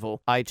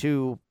Survival. I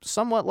too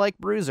somewhat like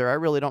Bruiser. I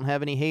really don't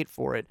have any hate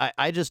for it.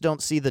 I just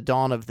don't see the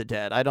Dawn of the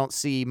Dead. I don't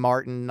see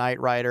Martin, Knight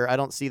Rider. I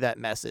don't see that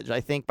message.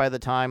 I think by the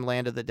time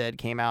Land of the Dead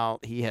came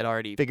out, he had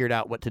already figured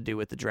out what to do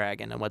with the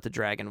dragon and what the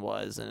dragon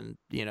was, and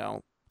you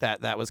know,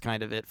 that was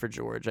kind of it for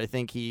George. I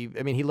think he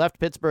left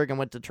Pittsburgh and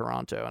went to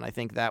Toronto, and I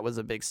think that was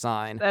a big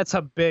sign. That's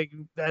a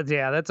big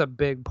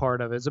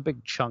part of it. It's a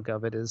big chunk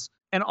of it is.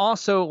 And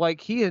also, like,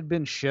 he had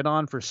been shit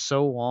on for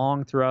so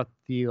long throughout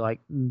the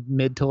like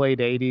mid to late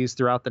 80s,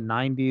 throughout the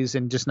 90s,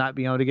 and just not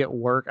being able to get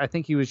work. I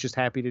think he was just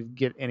happy to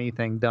get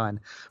anything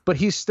done. But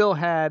he still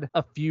had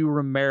a few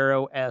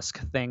Romero-esque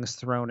things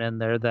thrown in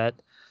there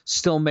that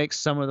still make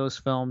some of those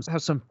films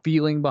have some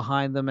feeling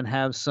behind them and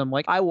have some,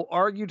 like, I will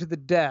argue to the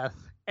death.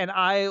 And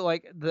I,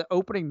 like, the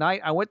opening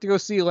night, I went to go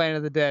see Land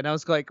of the Dead, and I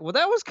was like, well,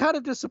 that was kind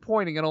of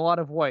disappointing in a lot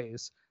of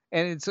ways.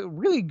 And it's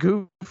really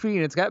goofy,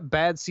 and it's got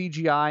bad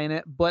CGI in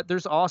it, but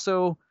there's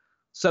also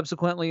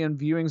subsequently in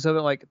viewings of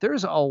it, like,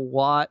 there's a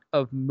lot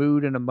of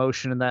mood and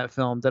emotion in that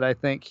film that I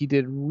think he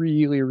did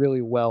really,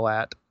 really well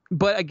at.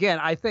 But again,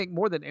 I think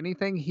more than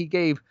anything, he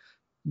gave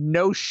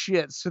no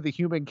shits to the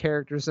human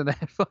characters in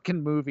that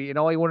fucking movie, and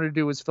all he wanted to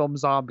do was film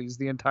zombies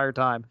the entire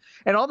time.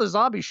 And all the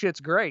zombie shit's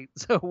great,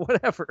 so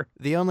whatever.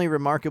 The only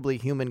remarkably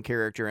human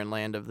character in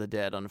Land of the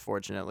Dead,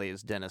 unfortunately,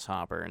 is Dennis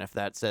Hopper, and if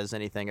that says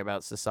anything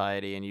about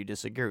society and you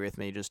disagree with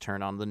me, just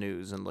turn on the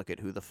news and look at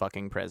who the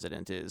fucking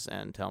president is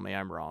and tell me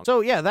I'm wrong. So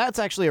yeah, that's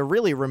actually a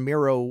really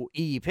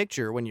Romero-y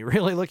picture when you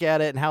really look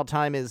at it and how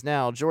time is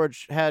now.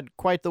 George had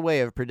quite the way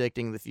of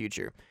predicting the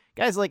future.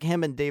 Guys like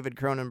him and David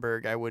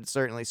Cronenberg, I would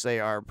certainly say,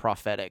 are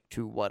prophetic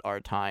to what our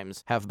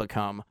times have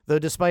become. Though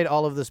despite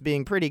all of this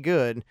being pretty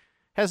good,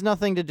 has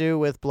nothing to do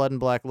with Blood and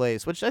Black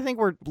Lace, which I think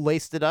we're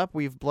laced it up.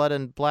 We've Blood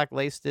and Black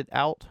laced it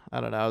out.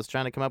 I don't know. I was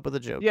trying to come up with a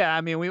joke. Yeah, I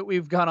mean,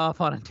 we've gone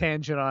off on a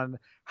tangent on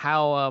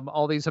how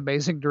all these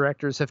amazing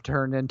directors have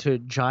turned into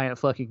giant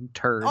fucking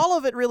turds. All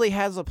of it really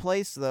has a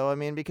place, though. I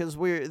mean, because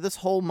this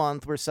whole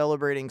month we're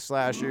celebrating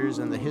slashers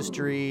and the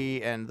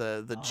history and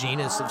the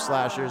genus of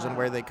slashers and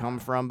where they come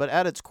from. But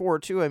at its core,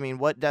 too, I mean,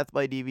 what Death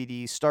by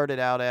DVD started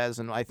out as,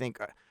 and I think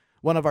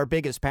one of our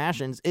biggest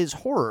passions, is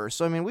horror.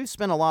 So, I mean, we've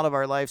spent a lot of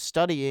our life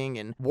studying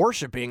and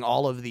worshiping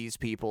all of these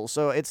people.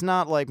 So it's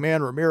not like,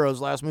 man,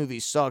 Romero's last movie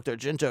sucked.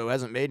 Argento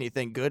hasn't made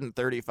anything good in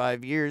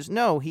 35 years.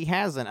 No, he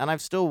hasn't. And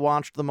I've still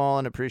watched them all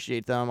and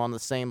appreciate them on the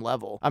same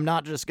level. I'm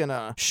not just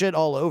gonna shit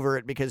all over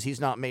it because he's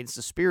not made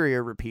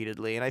Suspiria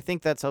repeatedly. And I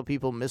think that's how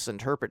people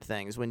misinterpret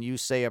things. When you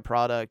say a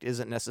product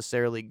isn't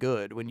necessarily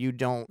good, when you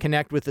don't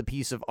connect with a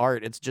piece of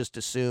art, it's just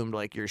assumed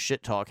like you're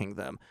shit-talking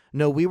them.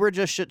 No, we were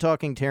just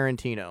shit-talking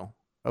Tarantino.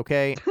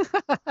 Okay.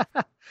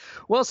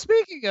 Well,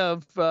 speaking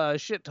of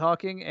shit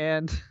talking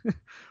and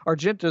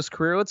Argento's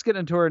career, let's get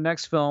into our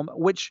next film,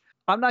 which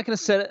I'm not going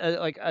to set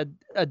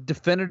a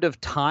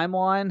definitive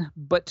timeline,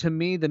 but to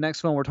me, the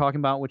next film we're talking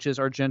about, which is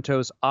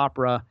Argento's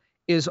Opera,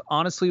 is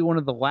honestly one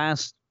of the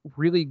last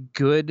really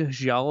good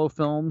giallo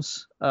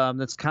films.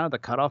 That's kind of the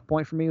cutoff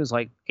point for me. It was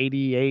like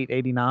 88,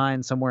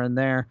 89, somewhere in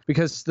there,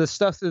 because the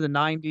stuff through the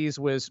 90s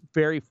was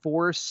very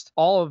forced.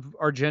 All of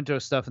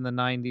Argento stuff in the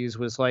 90s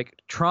was like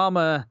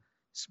trauma.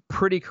 It's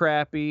pretty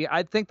crappy.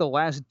 I think the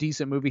last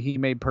decent movie he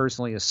made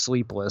personally is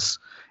Sleepless,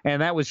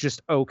 and that was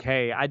just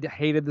okay. I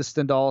hated the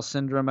Stendhal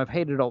Syndrome. I've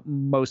hated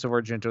most of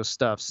Argento's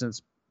stuff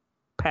since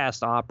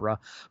past Opera,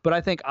 but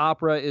I think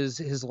Opera is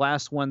his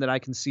last one that I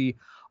can see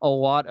a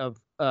lot of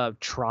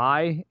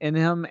try in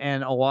him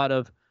and a lot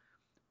of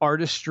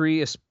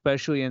artistry,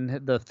 especially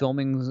in the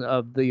filmings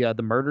of the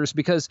murders,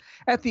 because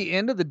at the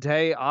end of the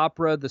day,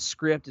 Opera, the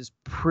script is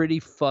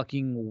pretty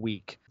fucking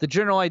weak. The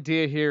general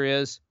idea here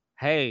is,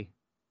 hey,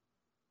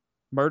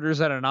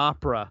 murders at an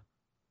opera.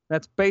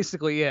 That's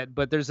basically it,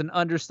 but there's an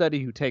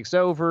understudy who takes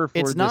over for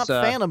It's not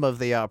this, Phantom of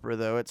the Opera,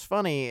 though. It's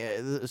funny.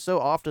 So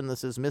often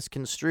this is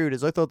misconstrued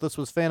as, I thought this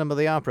was Phantom of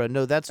the Opera.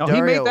 No, that's Dario.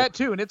 He made that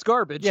too, and it's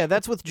garbage. Yeah,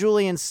 that's with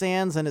Julian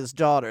Sands and his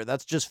daughter.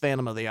 That's just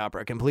Phantom of the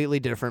Opera. Completely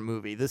different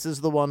movie. This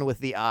is the one with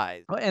the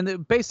eyes.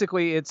 And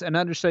basically, it's an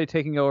understudy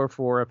taking over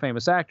for a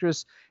famous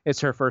actress. It's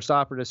her first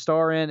opera to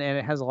star in, and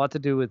it has a lot to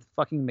do with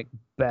fucking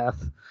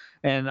Macbeth.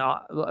 And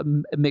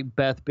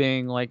Macbeth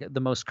being like the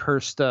most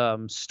cursed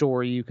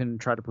story you can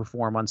try to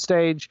perform on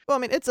stage. Well,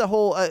 I mean, it's a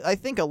whole, I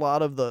think a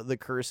lot of the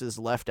curse is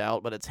left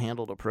out, but it's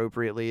handled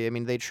appropriately. I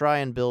mean, they try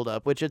and build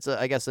up, which it's,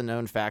 I guess, a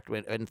known fact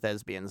in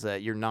thespians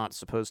that you're not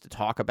supposed to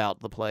talk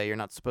about the play. You're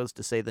not supposed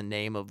to say the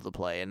name of the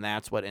play, and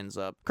that's what ends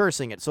up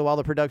cursing it. So while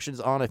the production's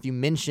on, if you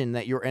mention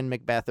that you're in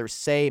Macbeth or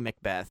say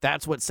Macbeth,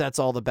 that's what sets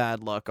all the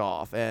bad luck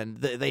off. And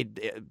they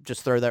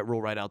just throw that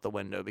rule right out the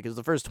window, because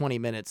the first 20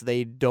 minutes,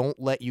 they don't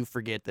let you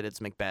forget that it's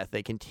Macbeth.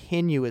 They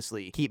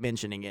continuously keep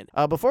mentioning it.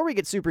 Before we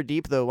get super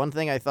deep, though, one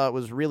thing I thought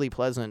was really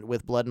pleasant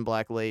with Blood and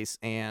Black Lace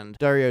and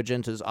Dario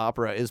Argento's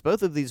Opera is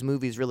both of these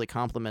movies really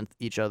complement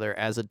each other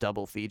as a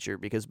double feature,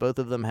 because both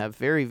of them have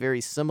very,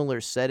 very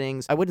similar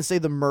settings. I wouldn't say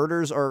the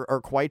murders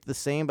are quite the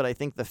same, but I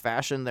think the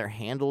fashion they're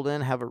handled in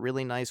have a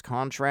really nice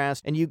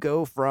contrast. And you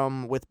go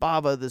from, with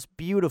Bava, this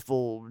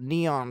beautiful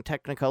neon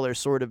Technicolor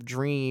sort of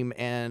dream,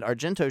 and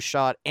Argento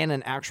shot in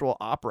an actual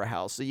opera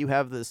house. So you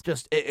have this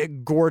just a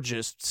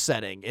gorgeous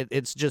setting.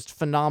 It's just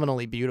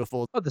phenomenally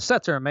beautiful. Oh, the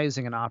sets are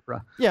amazing in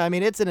Opera. Yeah, I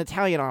mean, it's an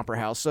Italian opera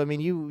house, so I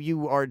mean,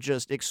 you are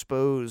just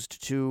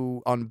exposed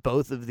to, on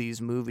both of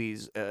these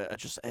movies,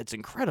 it's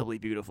incredibly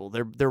beautiful.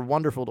 They're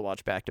wonderful to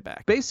watch back to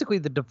back. Basically,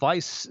 the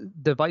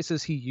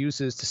devices he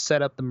uses to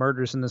set up the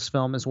murders in this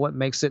film is what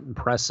makes it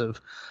impressive,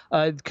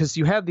 because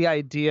you have the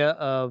idea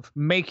of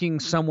making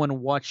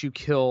someone watch you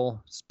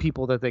kill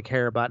people that they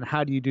care about, and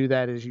how do you do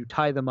that is you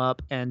tie them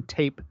up and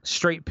tape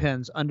straight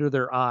pins under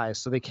their eyes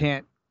so they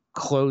can't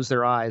close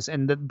their eyes,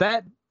 and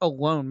that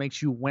alone makes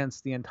you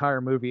wince the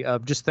entire movie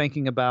of just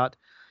thinking about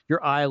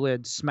your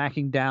eyelid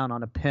smacking down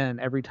on a pen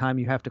every time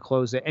you have to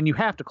close it. And you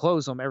have to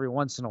close them every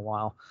once in a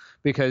while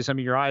because, I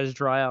mean, your eyes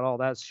dry out, all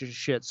that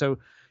shit. So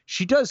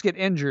she does get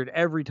injured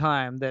every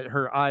time that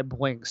her eye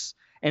blinks.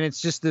 And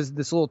it's just this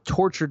little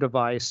torture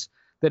device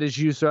that is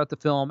used throughout the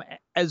film,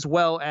 as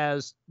well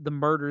as the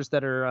murders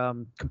that are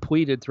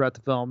completed throughout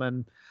the film.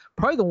 And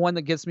probably the one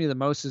that gets me the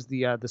most is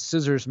the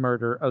scissors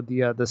murder of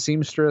the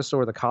seamstress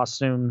or the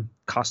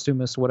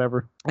costumist,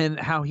 whatever, and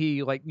how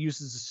he like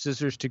uses the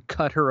scissors to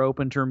cut her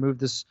open to remove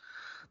this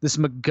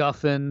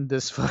MacGuffin,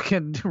 this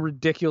fucking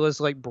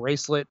ridiculous like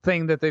bracelet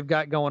thing that they've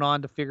got going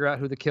on to figure out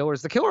who the killer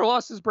is. The killer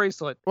lost his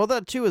bracelet. Well,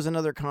 that too is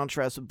another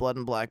contrast with Blood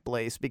and Black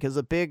Lace, because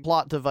a big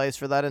plot device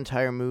for that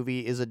entire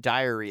movie is a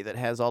diary that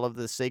has all of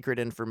the sacred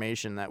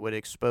information that would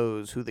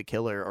expose who the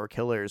killer or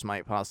killers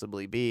might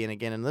possibly be. And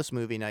again, in this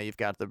movie, now you've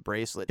got the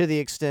bracelet, to the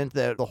extent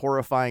that the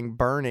horrifying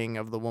burning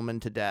of the woman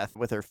to death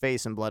with her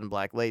face in Blood and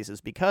Black Lace is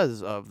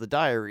because of the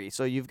diary.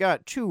 So you've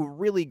got two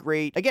really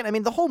great, again, I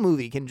mean, the whole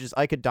movie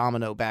I could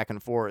domino back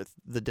and forth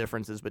the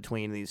differences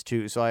between these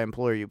two, so I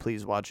implore you,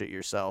 please watch it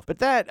yourself. But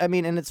that, I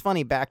mean, and it's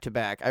funny, back to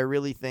back, I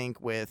really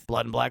think with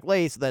Blood and Black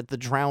Lace that the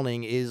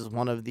drowning is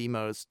one of the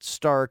most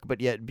stark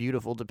but yet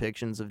beautiful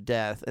depictions of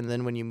death, and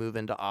then when you move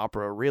into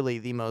Opera, really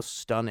the most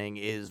stunning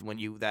is when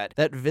you, that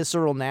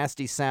visceral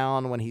nasty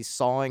sound when he's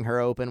sawing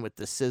her open with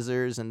the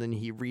scissors and then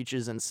he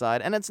reaches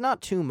inside, and it's not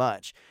too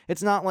much.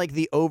 It's not like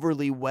the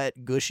overly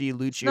wet, gushy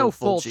Lucio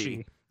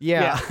Fulci.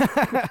 Yeah.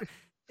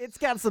 It's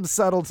got some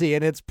subtlety,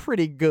 and it's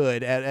pretty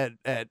good at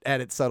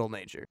its subtle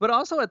nature. But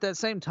also at that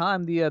same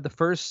time, the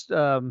first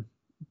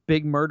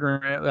big murder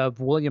of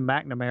William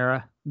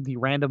McNamara, the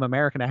random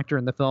American actor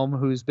in the film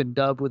who's been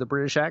dubbed with a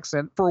British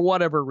accent for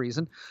whatever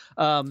reason.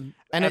 And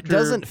it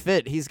doesn't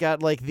fit. He's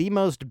got like the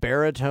most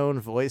baritone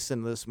voice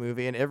in this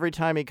movie, and every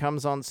time he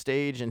comes on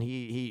stage and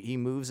he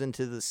moves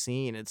into the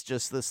scene, it's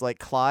just this like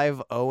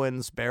Clive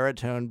Owens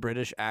baritone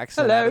British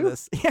accent. Hello. Out of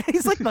this. Yeah,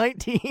 he's like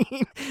 19.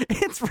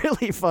 It's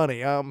really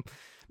funny.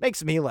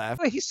 Makes me laugh.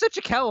 He's such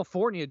a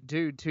California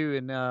dude too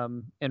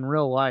in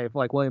real life,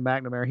 like William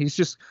McNamara. He's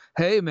just,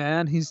 hey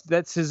man,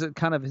 that's his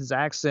kind of his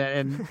accent,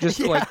 and just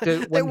Yeah,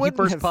 when he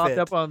first popped fit.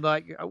 up, I'm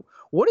like,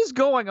 what is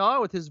going on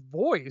with his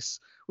voice,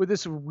 with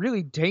this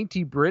really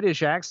dainty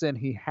British accent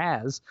he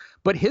has?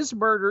 But his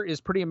murder is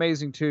pretty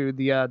amazing too.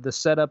 The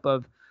setup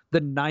of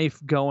the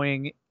knife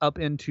going up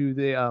into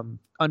the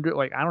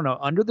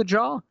under the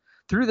jaw,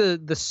 through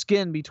the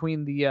skin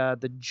between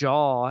the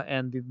jaw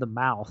and the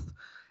mouth.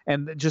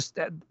 And just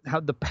how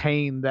the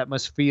pain that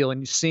must feel,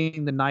 and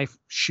seeing the knife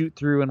shoot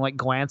through and like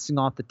glancing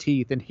off the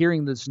teeth and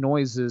hearing those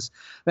noises,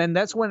 then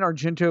that's when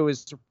Argento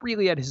is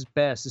really at his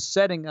best, is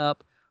setting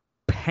up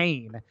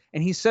pain,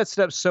 and he sets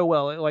it up so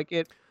well.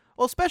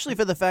 Well, especially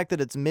for the fact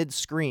that it's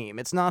mid-scream.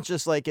 It's not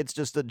just like it's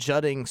just a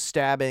jutting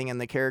stabbing and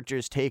the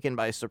character's taken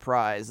by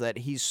surprise, that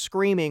he's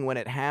screaming when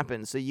it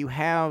happens. So you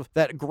have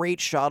that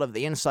great shot of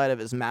the inside of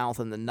his mouth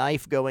and the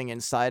knife going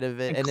inside of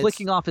it. And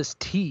clicking off his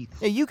teeth.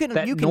 Yeah, you can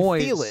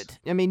noise. feel it.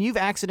 I mean, you've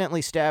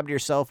accidentally stabbed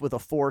yourself with a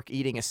fork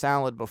eating a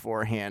salad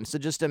beforehand. So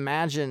just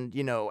imagine,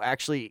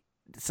 actually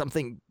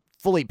something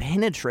fully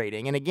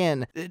penetrating. And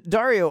again,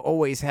 Dario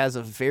always has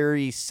a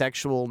very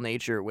sexual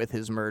nature with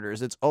his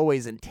murders. It's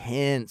always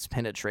intense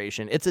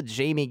penetration. It's a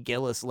Jamie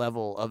Gillis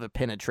level of a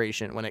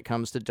penetration when it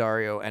comes to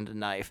Dario and a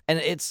knife. And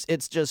it's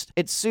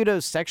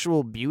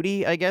pseudo-sexual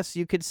beauty, I guess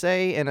you could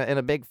say, in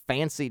a big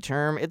fancy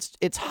term.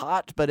 It's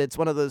hot, but it's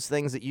one of those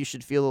things that you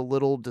should feel a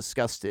little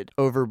disgusted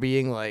over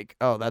being like,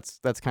 oh, that's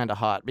kind of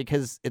hot,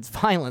 because it's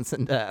violence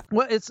and death.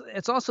 Well,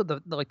 it's also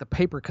the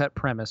paper cut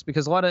premise,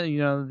 because a lot of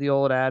the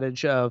old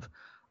adage of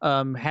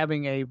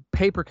having a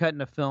paper cut in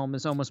a film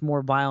is almost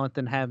more violent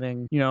than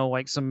having,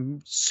 like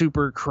some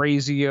super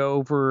crazy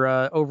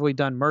overly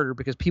done murder,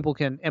 because people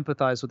can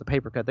empathize with the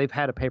paper cut. They've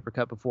had a paper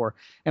cut before.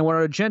 And what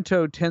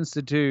Argento tends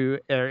to do,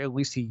 or at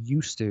least he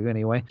used to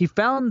anyway, he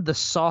found the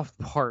soft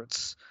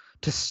parts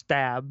to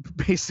stab,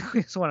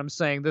 basically, is what I'm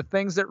saying. The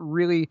things that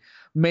really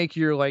make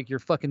your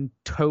fucking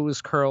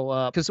toes curl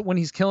up. Because when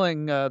he's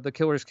the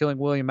killer's killing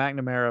William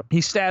McNamara, he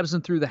stabs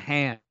him through the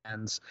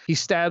hands. He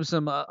stabs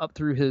him up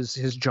through his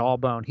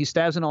jawbone. He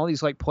stabs in all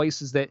these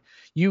places that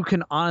you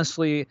can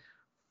honestly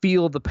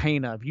feel the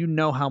pain of.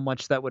 How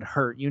much that would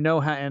hurt.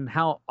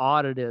 How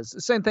odd it is.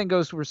 The same thing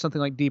goes for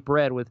something like Deep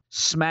Red, with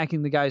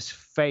smacking the guy's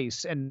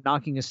face and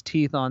knocking his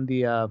teeth on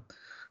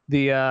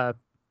the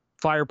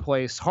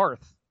fireplace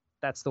hearth.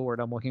 That's the word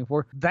I'm looking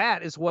for.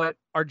 That is what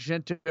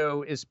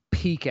Argento is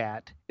peak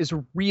at, is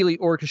really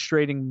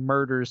orchestrating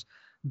murders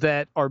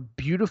that are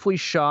beautifully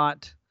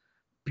shot,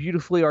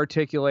 beautifully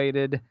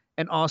articulated,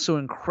 and also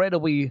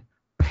incredibly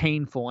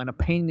painful, and a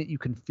pain that you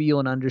can feel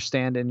and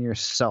understand in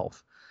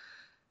yourself.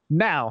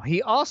 Now,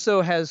 he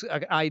also has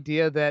an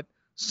idea that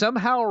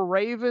somehow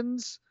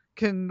ravens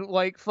can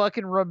like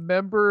fucking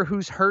remember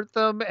who's hurt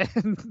them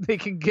and they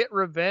can get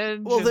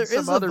revenge. Well, and there some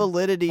is a other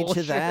validity to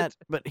bullshit. that,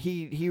 but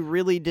he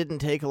really didn't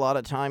take a lot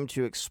of time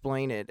to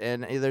explain it.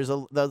 And there's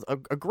a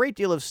great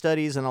deal of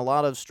studies and a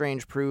lot of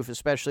strange proof,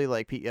 especially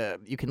like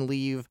you can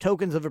leave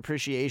tokens of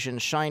appreciation,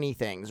 shiny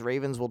things.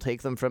 Ravens will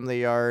take them from the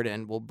yard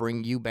and will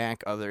bring you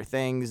back other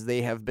things.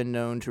 They have been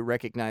known to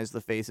recognize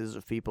the faces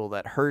of people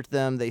that hurt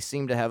them. They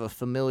seem to have a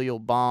familial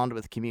bond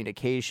with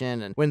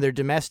communication, and when they're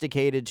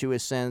domesticated to a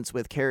sense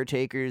with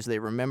caretakers, they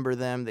remember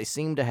them. They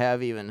seem to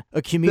have even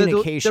a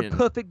communication. They're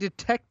perfect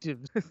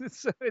detectives.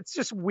 It's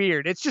just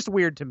weird. It's just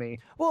weird to me.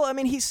 Well, I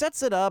mean, he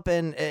sets it up,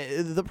 and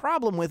the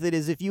problem with it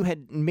is if you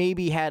had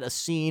maybe had a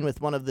scene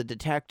with one of the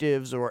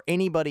detectives or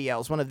anybody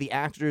else, one of the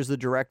actors, the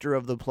director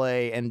of the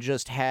play, and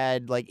just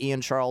had, like,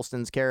 Ian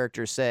Charleston's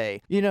character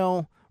say, you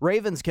know,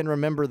 ravens can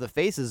remember the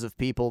faces of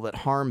people that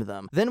harm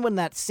them. Then when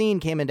that scene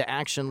came into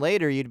action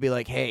later, you'd be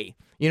like, hey,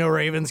 you know,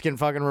 ravens can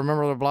fucking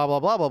remember the blah, blah,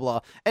 blah, blah,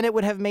 blah. And it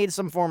would have made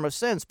some form of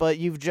sense, but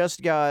you've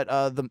just got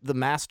the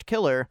masked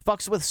killer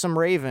fucks with some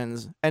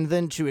ravens, and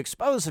then to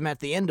expose him at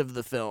the end of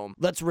the film,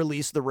 let's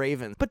release the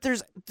ravens. But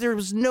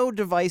there's no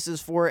devices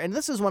for it, and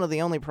this is one of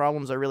the only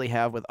problems I really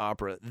have with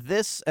opera.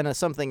 This and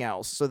something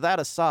else. So that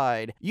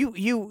aside,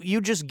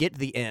 you just get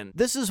the end.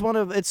 This is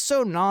it's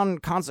so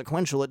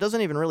non-consequential, it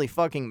doesn't even really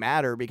fucking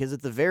matter, because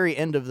at the very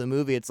end of the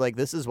movie, it's like,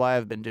 this is why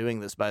I've been doing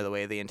this, by the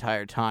way, the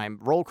entire time.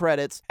 Roll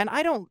credits, and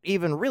I don't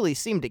even really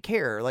seem to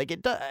care. Like,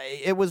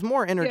 it was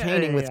more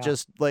entertaining with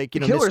just, like,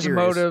 you know, the killer's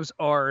mysterious. motives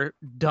are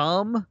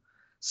dumb.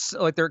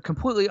 So, like, they're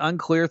completely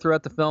unclear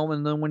throughout the film,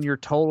 and then when you're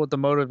told what the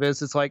motive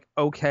is, it's like,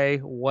 okay,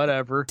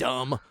 whatever.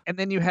 Dumb. And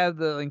then you have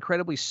the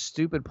incredibly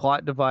stupid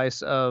plot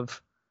device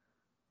of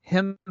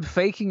him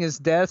faking his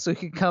death so he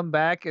can come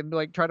back and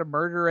like try to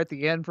murder her at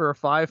the end for a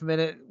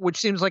 5-minute, which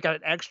seems like an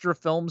extra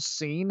film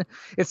scene.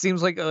 It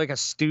seems like a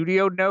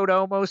studio note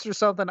almost or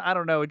something. I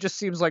don't know. It just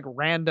seems like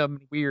random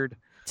and weird.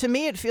 To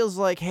me, it feels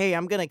like, hey,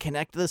 I'm going to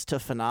connect this to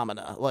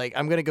Phenomena. Like,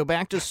 I'm going to go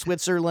back to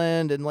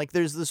Switzerland, and, like,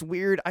 there's this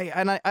weird...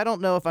 I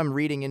don't know if I'm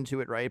reading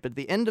into it right, but at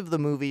the end of the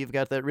movie, you've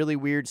got that really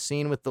weird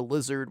scene with the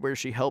lizard where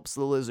she helps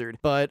the lizard.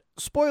 But,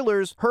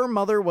 spoilers, her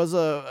mother was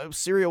a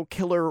serial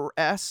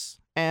killer-S,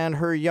 and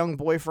her young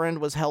boyfriend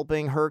was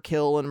helping her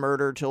kill and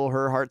murder till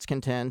her heart's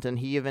content, and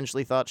he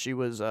eventually thought she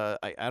was, I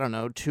don't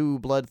know, too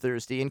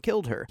bloodthirsty and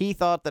killed her. He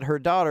thought that her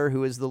daughter,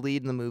 who is the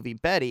lead in the movie,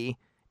 Betty,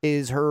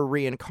 is her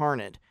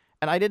reincarnate.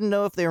 And I didn't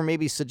know if they were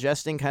maybe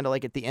suggesting kind of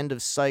like at the end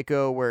of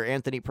Psycho where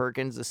Anthony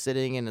Perkins is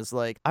sitting and is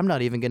like, I'm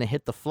not even going to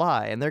hit the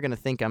fly, and they're going to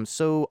think I'm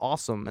so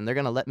awesome, and they're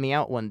going to let me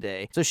out one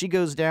day. So she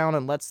goes down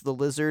and lets the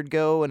lizard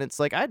go, and it's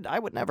like, I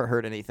would never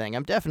hurt anything.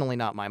 I'm definitely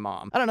not my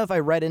mom. I don't know if I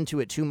read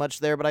into it too much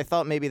there, but I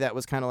thought maybe that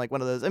was kind of like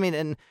one of those. I mean,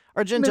 and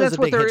Argento's a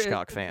big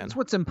Hitchcock fan. That's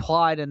what's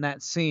implied in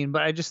that scene,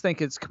 but I just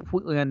think it's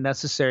completely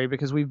unnecessary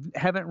because we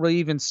haven't really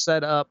even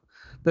set up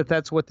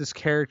that's what this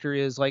character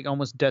is, like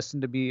almost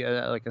destined to be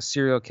like a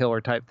serial killer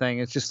type thing.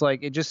 It's just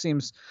like, it just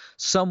seems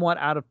somewhat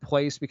out of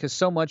place because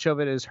so much of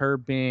it is her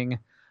being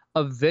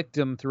a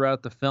victim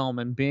throughout the film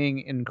and being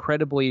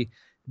incredibly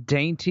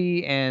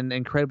dainty and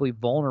incredibly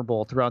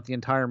vulnerable throughout the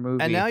entire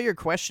movie. And now you're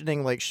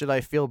questioning, like, should I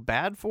feel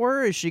bad for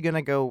her? Is she going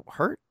to go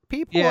hurt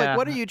people? Yeah, like,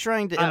 what are you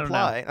trying to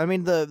imply? I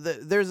mean,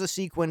 there's a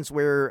sequence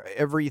where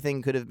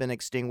everything could have been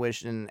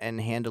extinguished and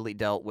handily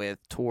dealt with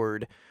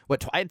toward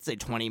what I'd say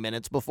 20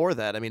 minutes before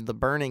that. I mean, the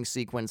burning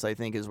sequence, I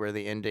think, is where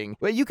the ending.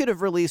 Well, you could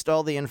have released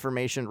all the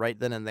information right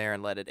then and there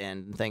and let it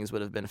end, and things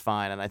would have been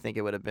fine. And I think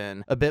it would have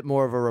been a bit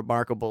more of a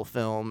remarkable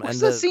film. Well, and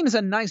that seems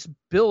a nice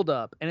build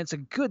up, and it's a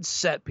good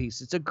set piece.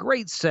 It's a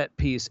great set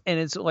piece, and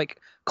it's like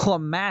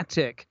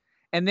climatic.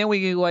 And then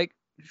we like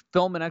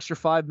film an extra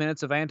 5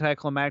 minutes of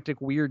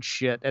anticlimactic weird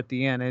shit at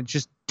the end. And it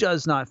just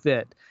does not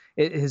fit.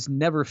 It has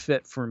never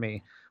fit for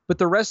me. But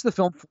the rest of the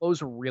film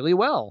flows really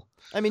well.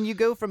 I mean, you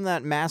go from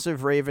that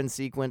massive raven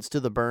sequence to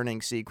the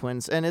burning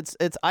sequence, and it's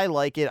I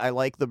like it. I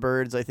like the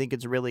birds. I think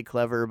it's really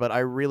clever, but I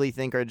really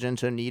think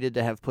Argento needed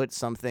to have put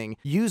something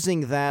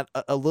using that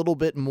a little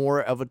bit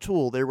more of a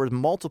tool. There were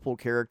multiple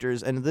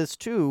characters, and this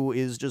too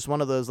is just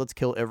one of those let's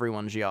kill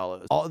everyone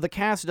giallos. The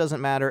cast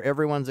doesn't matter.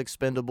 Everyone's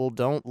expendable.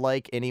 Don't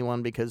like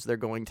anyone because they're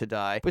going to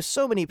die. With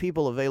so many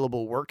people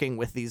available working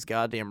with these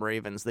goddamn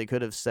ravens, they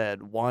could have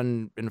said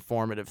one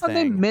informative thing.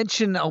 They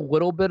mention a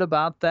little bit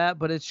about that,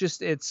 but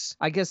it's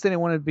I guess they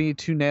didn't want to be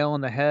too nail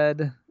on the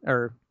head,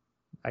 or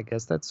I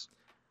guess that's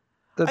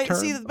the term.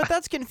 See, but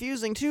that's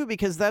confusing too,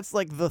 because that's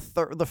like the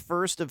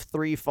first of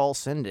 3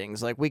 false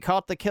endings. Like, we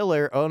caught the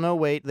killer. Oh no,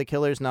 wait, the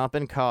killer's not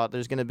been caught.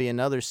 There's going to be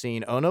another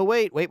scene. Oh no,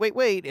 wait,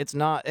 it's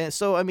not.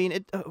 So I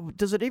mean,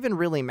 does it even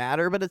really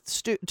matter? But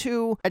it's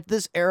too at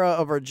this era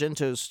of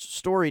Argento's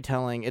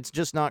storytelling, it's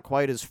just not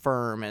quite as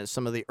firm as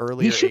some of the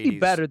earlier. He should 80s. be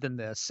better than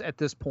this at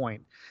this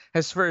point.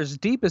 As far as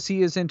deep as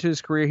he is into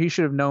his career, he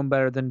should have known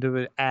better than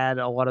to add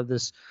a lot of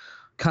this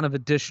kind of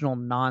additional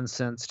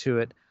nonsense to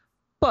it.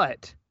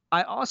 But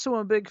I also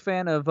am a big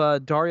fan of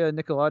Daria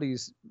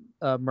Nicolodi's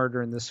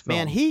murder in this film.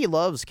 Man, he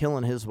loves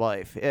killing his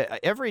wife.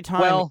 Every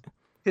time. Well,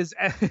 his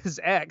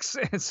ex,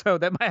 and so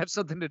that might have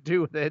something to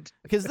do with it.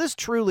 Because this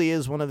truly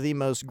is one of the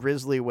most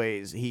grisly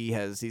ways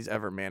he's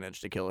ever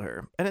managed to kill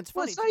her. And it's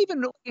Well, funny.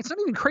 it's not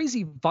even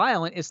crazy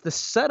violent. It's the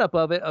setup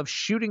of it, of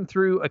shooting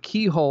through a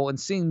keyhole and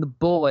seeing the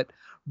bullet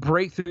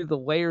break through the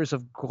layers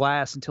of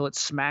glass until it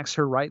smacks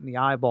her right in the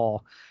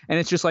eyeball. And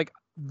it's just like,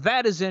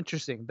 that is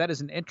interesting. That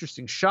is an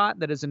interesting shot.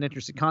 That is an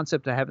interesting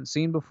concept I haven't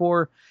seen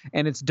before.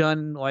 And it's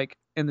done like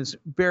in this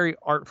very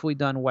artfully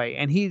done way.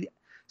 And he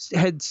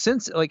had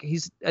since, like,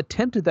 he's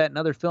attempted that in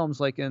other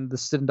films, like in the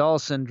Stendhal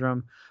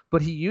Syndrome,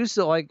 but he used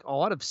like a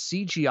lot of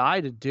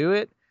CGI to do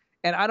it.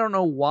 And I don't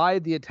know why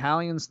the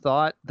Italians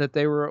thought that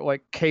they were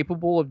like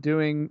capable of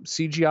doing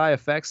CGI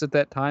effects at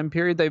that time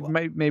period. They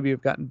maybe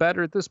have gotten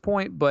better at this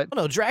point, but Oh,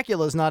 no,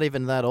 Dracula's not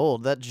even that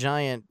old. That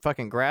giant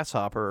fucking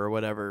grasshopper or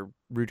whatever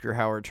Rutger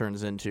Hauer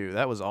turns into,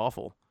 that was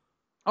awful.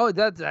 oh,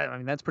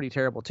 that's pretty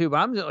terrible too. But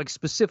I'm like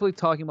specifically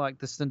talking about like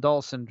the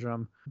Stendhal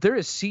Syndrome. There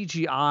is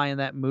CGI in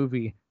that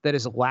movie that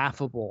is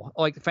laughable.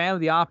 Like the Phantom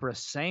of the Opera,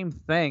 same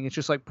thing. It's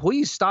just like,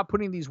 please stop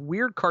putting these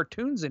weird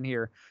cartoons in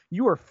here.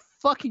 You are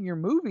fucking your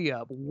movie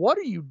up. What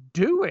are you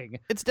doing?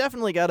 It's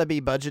definitely got to be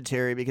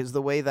budgetary because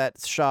the way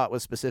that shot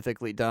was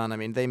specifically done, I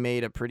mean, they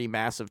made a pretty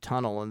massive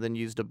tunnel and then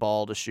used a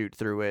ball to shoot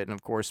through it, and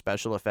of course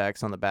special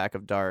effects on the back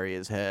of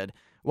Daria's head.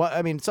 Well,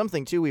 I mean,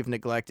 something too we've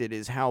neglected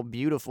is how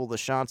beautiful the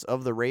shots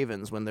of the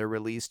Ravens when they're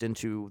released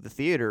into the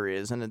theater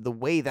is, and the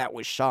way that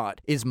was shot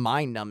is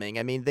mind-numbing.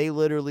 I mean, they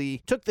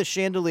literally took the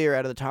chandelier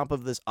out of the top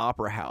of this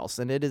opera house,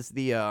 and it is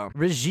the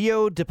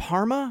Reggio di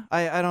Parma?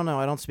 I don't know,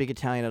 I don't speak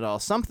Italian at all.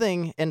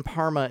 Something in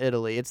Parma,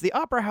 Italy. It's the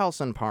opera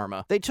house in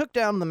Parma. They took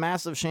down the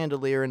massive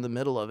chandelier in the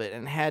middle of it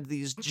and had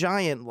these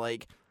giant,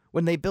 like,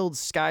 when they build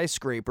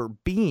skyscraper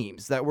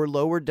beams that were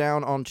lowered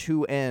down on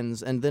two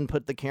ends and then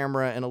put the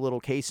camera in a little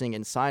casing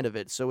inside of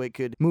it so it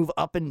could move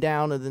up and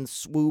down and then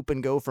swoop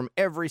and go from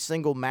every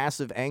single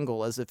massive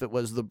angle as if it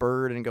was the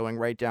bird and going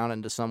right down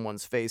into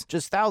someone's face.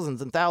 Just thousands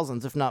and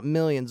thousands, if not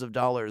millions of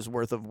dollars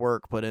worth of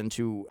work put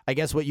into, I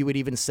guess what you would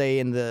even say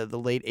in the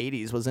late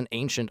 80s was an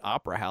ancient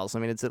opera house. I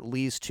mean, it's at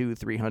least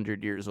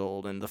 200-300 years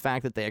old, and the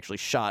fact that they actually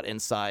shot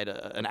inside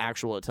an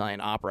actual Italian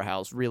opera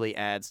house really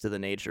adds to the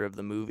nature of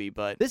the movie.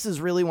 But this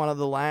is really one of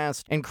the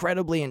last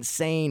incredibly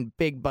insane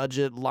big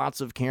budget,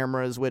 lots of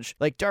cameras, which,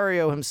 like,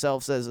 Dario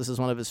himself says this is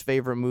one of his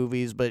favorite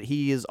movies, but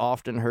he is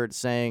often heard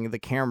saying the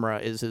camera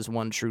is his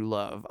one true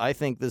love. I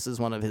think this is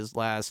one of his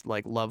last,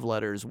 like, love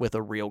letters with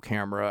a real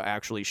camera,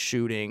 actually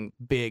shooting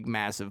big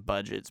massive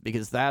budgets,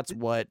 because that's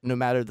what, no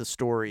matter the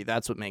story,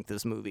 that's what makes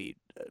this movie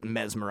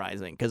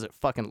mesmerizing, because it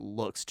fucking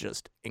looks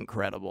just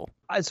incredible.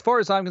 As far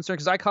as I'm concerned,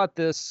 because I caught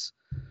this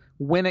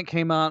when it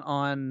came out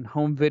on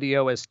home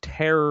video as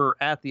Terror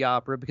at the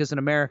Opera, because in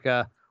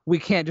America we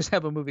can't just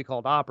have a movie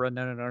called Opera.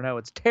 No,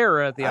 it's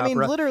Terror at the Opera. I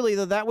mean, literally,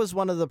 that was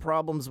one of the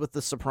problems with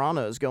The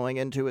Sopranos going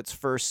into its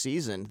first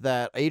season,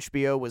 that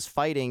HBO was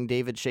fighting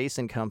David Chase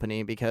and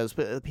company because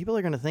people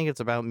are going to think it's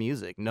about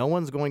music. No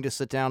one's going to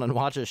sit down and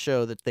watch a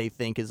show that they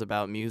think is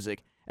about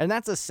music. And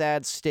that's a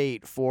sad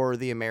state for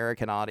the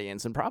American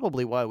audience, and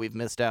probably why we've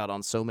missed out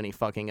on so many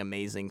fucking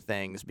amazing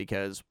things,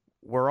 because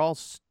we're all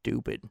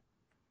stupid.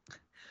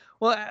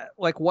 Well,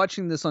 like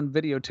watching this on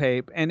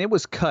videotape, and it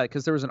was cut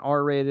because there was an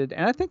R-rated,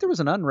 and I think there was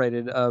an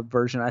unrated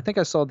version. I think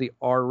I saw the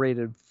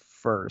R-rated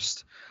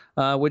first,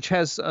 which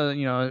has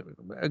a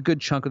good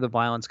chunk of the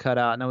violence cut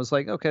out, and I was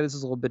like, okay, this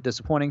is a little bit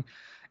disappointing.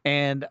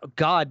 And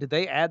God, did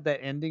they add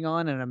that ending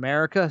on in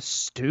America?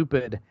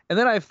 Stupid. And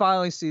then I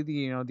finally see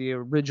the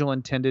original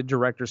intended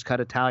director's cut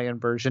Italian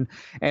version,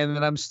 and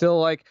then I'm still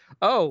like,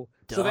 oh,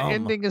 so the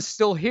ending is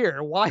still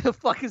here. Why the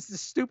fuck is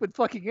this stupid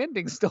fucking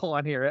ending still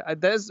on here?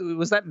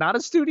 Was that not a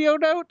studio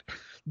note?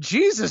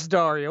 Jesus,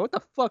 Dario, what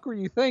the fuck were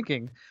you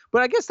thinking?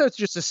 But I guess that's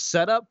just a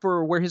setup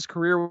for where his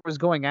career was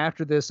going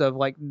after this, of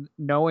like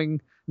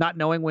not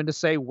knowing when to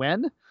say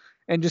when,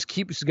 and just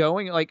keeps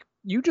going. Like,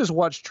 you just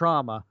watched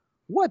Trauma.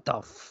 What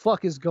the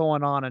fuck is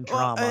going on in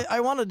Trauma? Well, I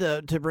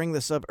wanted to bring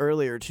this up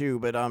earlier too,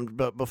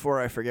 but before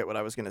I forget what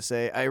I was going to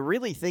say, I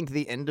really think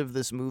the end of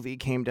this movie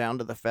came down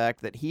to the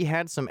fact that he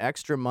had some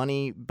extra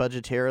money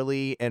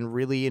budgetarily and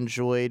really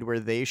enjoyed where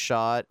they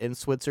shot in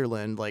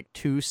Switzerland, like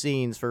 2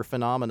 scenes for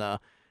Phenomena.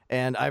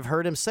 And I've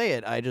heard him say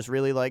it. I just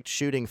really liked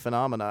shooting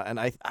Phenomena. And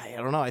I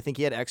don't know. I think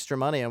he had extra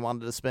money and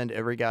wanted to spend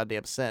every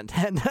goddamn cent.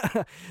 And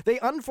they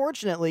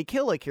unfortunately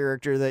kill a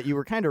character that you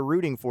were kind of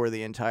rooting for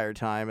the entire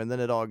time. And then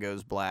it all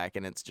goes black.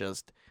 And it's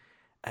just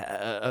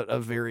a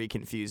very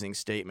confusing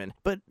statement.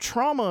 But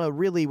Trauma,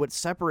 really, what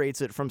separates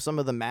it from some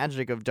of the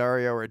magic of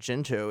Dario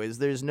Argento is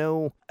there's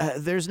no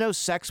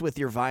sex with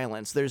your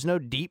violence. There's no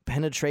deep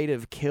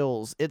penetrative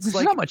kills. There's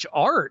not much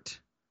art.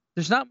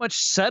 There's not much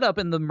setup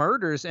in the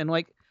murders. And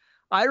like,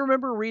 I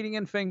remember reading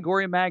in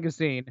Fangoria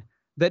magazine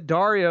that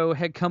Dario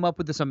had come up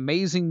with this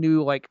amazing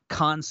new like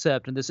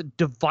concept and this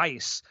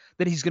device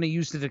that he's going to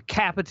use to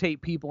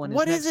decapitate people in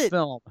his next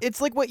film.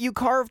 It's like what you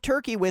carve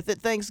turkey with at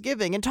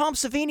Thanksgiving, and Tom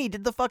Savini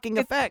did the fucking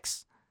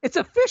effects. It's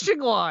a fishing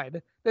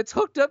line that's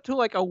hooked up to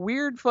like a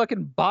weird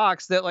fucking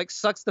box that like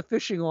sucks the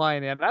fishing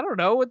line in. I don't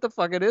know what the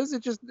fuck it is.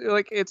 It just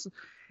like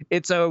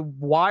it's a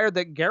wire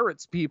that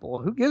garrots people.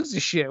 Who gives a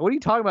shit? What are you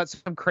talking about?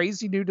 Some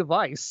crazy new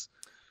device.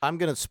 I'm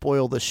gonna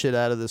spoil the shit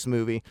out of this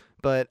movie,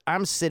 but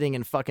I'm sitting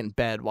in fucking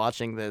bed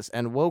watching this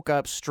and woke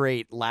up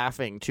straight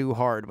laughing too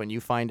hard when you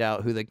find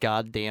out who the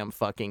goddamn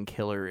fucking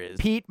killer is.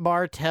 Pete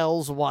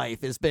Martell's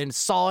wife has been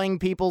sawing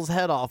people's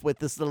head off with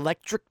this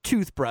electric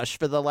toothbrush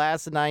for the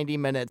last 90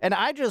 minutes, and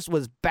I just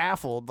was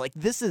baffled. Like,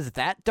 this is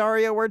that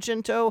Dario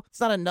Argento? It's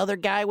not another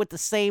guy with the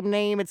same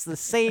name. It's the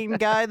same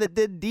guy that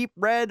did Deep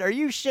Red. Are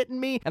you shitting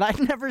me? And I've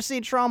never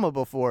seen Trauma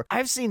before.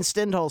 I've seen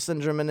Stendhal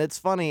Syndrome, and it's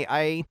funny.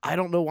 I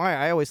don't know why.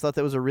 I always thought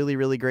that was a really,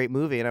 really great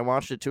movie, and I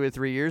watched it 2 or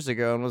 3 years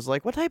ago and was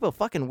like, what type of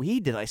fucking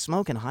weed did I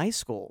smoke in high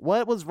school?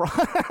 What was wrong?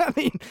 I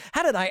mean,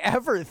 how did I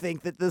ever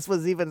think that this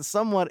was even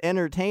somewhat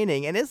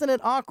entertaining? And isn't it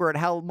awkward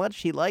how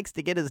much he likes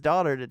to get his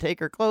daughter to take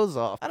her clothes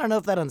off? I don't know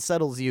if that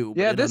unsettles you,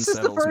 but Yeah, it this is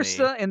the unsettles first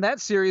me. in that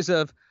series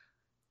of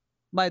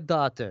my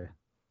daughter,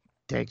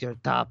 take your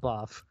top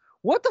off.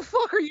 What the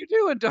fuck are you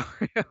doing,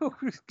 Dario?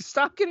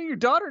 Stop getting your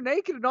daughter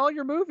naked in all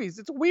your movies.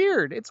 It's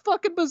weird. It's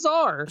fucking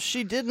bizarre.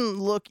 She didn't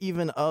look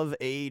even of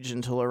age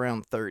until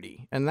around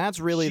 30, and that's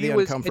really She the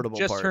was uncomfortable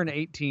had just part. turned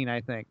 18,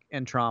 I think,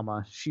 in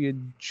Trauma. She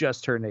had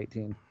just turned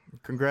 18.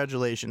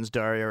 Congratulations,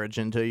 Dario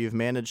Argento. You've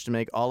managed to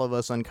make all of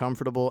us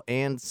uncomfortable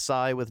and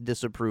sigh with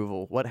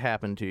disapproval. What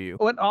happened to you?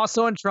 But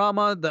also in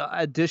Trauma, the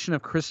addition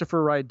of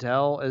Christopher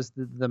Rydell as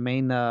the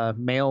main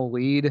male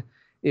lead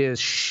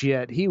is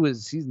shit.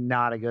 He's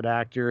not a good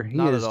actor.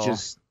 Not at all.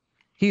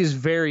 He's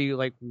very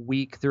like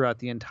weak throughout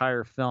the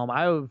entire film.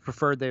 I would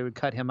prefer they would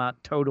cut him out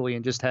totally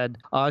and just had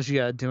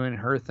Aja doing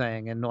her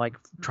thing and like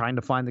trying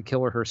to find the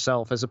killer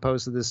herself, as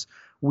opposed to this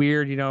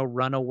weird,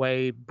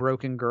 runaway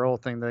broken girl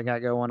thing that they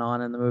got going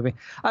on in the movie.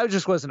 I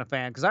just wasn't a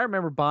fan because I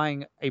remember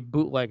buying a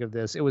bootleg of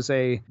this. It was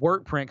a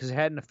work print because it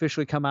hadn't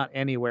officially come out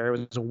anywhere.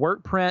 It was a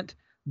work print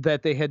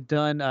that they had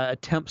done a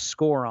temp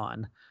score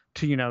on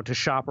to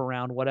shop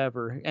around,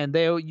 whatever. And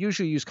they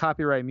usually use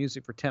copyright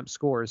music for temp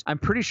scores. I'm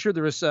pretty sure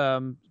there was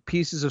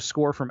pieces of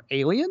score from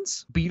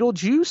Aliens,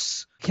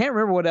 Beetlejuice. Can't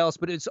remember what else,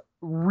 but it's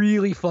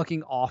really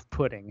fucking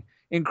off-putting.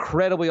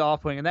 Incredibly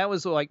off-putting. And that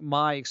was like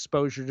my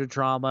exposure to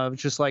Trauma. Of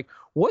just like,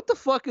 what the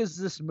fuck is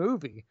this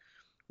movie?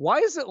 Why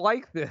is it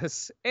like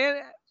this? And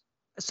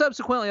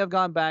subsequently I've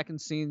gone back and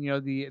seen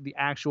the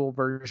actual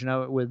version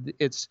of it with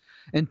its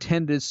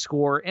intended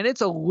score, and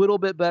it's a little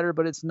bit better,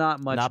 but it's not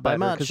much Not by better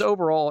much. because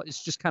overall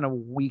it's just kind of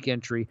weak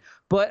entry.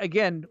 But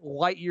again,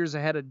 light years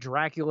ahead of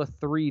Dracula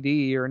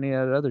 3D or any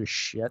of that other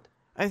shit.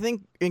 I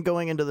think in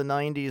going into the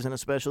 90s and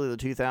especially the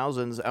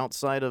 2000s,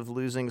 outside of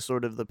losing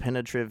sort of the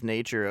penetrative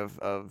nature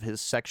of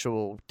his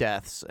sexual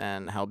deaths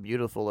and how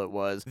beautiful it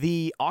was,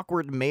 the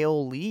awkward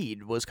male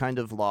lead was kind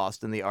of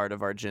lost in the art of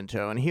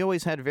Argento. And he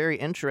always had very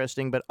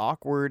interesting but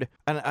awkward,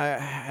 and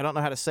I don't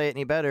know how to say it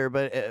any better,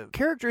 but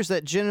characters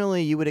that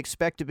generally you would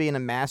expect to be in a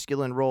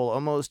masculine role,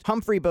 almost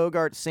Humphrey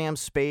Bogart, Sam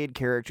Spade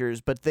characters,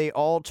 but they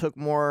all took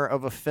more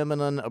of a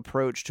feminine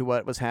approach to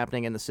what was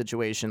happening in the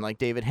situation, like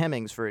David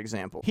Hemmings, for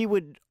example. He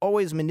would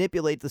always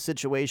manipulate the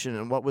situation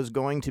and what was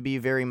going to be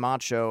very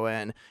macho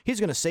and he's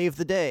going to save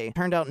the day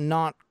turned out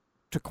not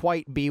to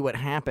quite be what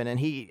happened. And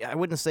I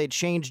wouldn't say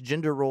changed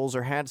gender roles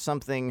or had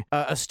something,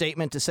 a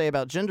statement to say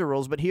about gender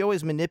roles, but he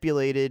always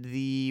manipulated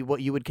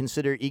what you would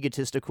consider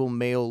egotistical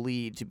male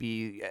lead to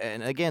be,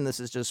 and again, this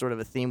is just sort of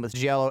a theme with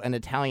giallo and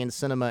Italian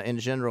cinema in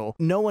general.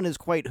 No one is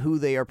quite who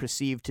they are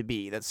perceived to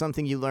be. That's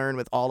something you learn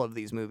with all of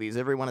these movies.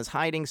 Everyone is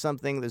hiding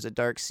something. There's a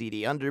dark,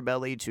 seedy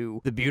underbelly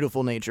to the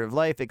beautiful nature of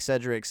life,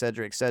 etc.,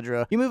 etc.,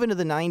 etc. You move into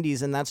the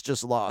 90s and that's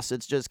just lost.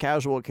 It's just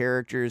casual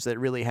characters that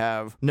really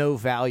have no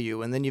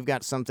value. And then you've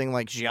got something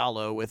like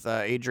Giallo with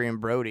Adrian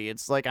Brody.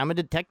 It's like, I'm a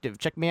detective.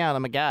 Check me out.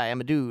 I'm a guy.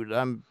 I'm a dude.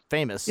 I'm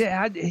famous.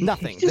 Yeah,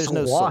 Nothing. He just There's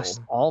no lost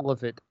soul. all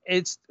of it.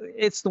 It's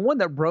the one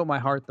that broke my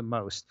heart the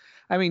most.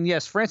 I mean,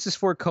 yes, Francis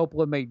Ford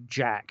Coppola made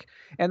Jack,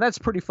 and that's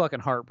pretty fucking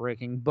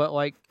heartbreaking. But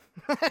like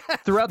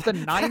throughout the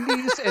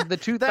 90s and the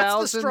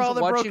 2000s, straw that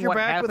broke watching your what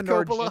back with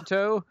happened to Coppola.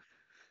 Argento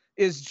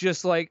is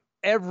just like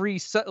every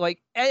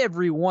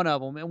one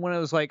of them. And when it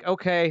was like,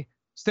 okay,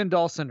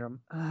 Stendhal Syndrome,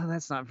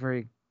 that's not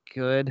very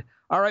good.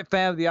 All right,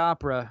 Phantom of the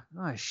Opera.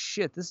 Oh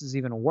shit, this is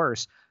even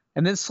worse.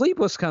 And then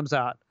Sleepless comes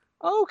out.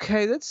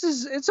 Okay,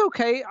 it's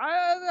okay.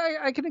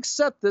 I can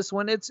accept this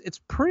one. It's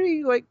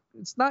pretty, like,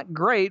 it's not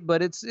great,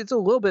 but it's a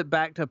little bit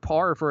back to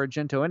par for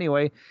Argento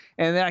anyway.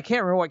 And then I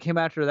can't remember what came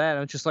after that. I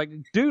was just like,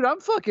 dude, I'm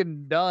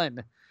fucking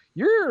done.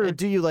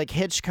 Do you like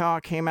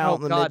Hitchcock came out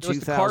in the God, it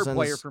was the Card Player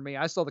mid-2000s? for me.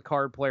 I saw the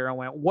Card Player. I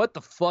went, what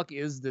the fuck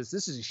is this?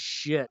 This is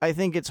shit. I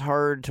think it's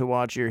hard to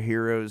watch your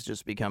heroes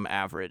just become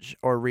average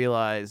or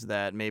realize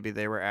that maybe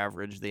they were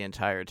average the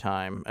entire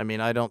time. I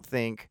mean, I don't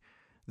think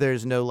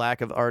there's no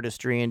lack of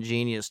artistry and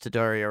genius to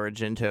Dario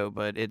Argento,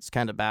 but it's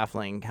kind of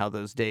baffling how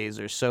those days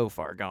are so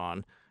far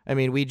gone. I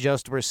mean, we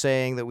just were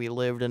saying that we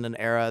lived in an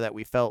era that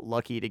we felt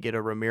lucky to get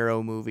a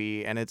Romero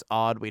movie, and it's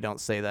odd we don't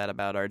say that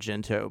about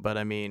Argento. But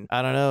I mean,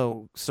 I don't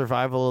know,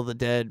 Survival of the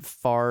Dead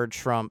far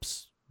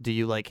trumps do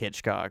you like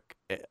Hitchcock?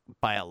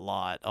 By a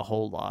lot, a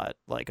whole lot,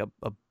 like a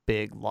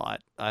big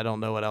lot. I don't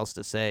know what else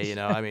to say, you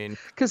know. I mean,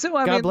 because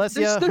God bless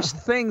you. There's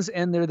things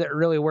in there that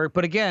really work,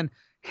 but again,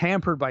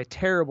 hampered by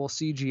terrible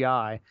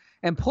CGI.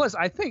 And plus,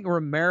 I think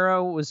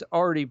Romero was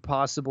already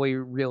possibly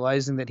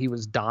realizing that he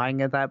was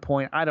dying at that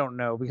point. I don't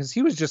know, because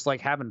he was just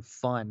like having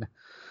fun.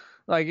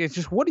 Like, it's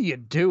just, what are you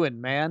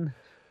doing, man?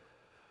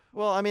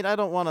 Well, I mean, I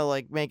don't want to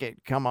like make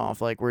it come off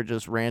like we're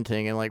just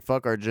ranting and like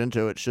fuck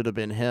Argento, it should have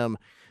been him.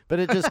 But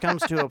it just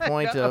comes to a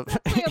point No, of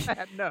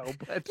no,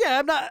 but yeah,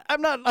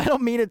 I'm not. I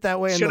don't mean it that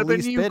way. should have been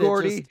least you, bit.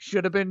 Gordy.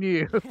 Should have been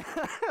you.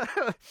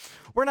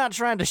 We're not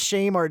trying to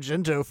shame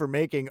Argento for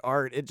making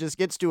art. It just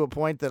gets to a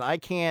point that I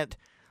can't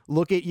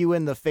look at you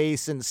in the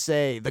face and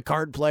say the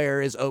card player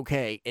is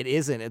okay. It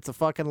isn't. It's a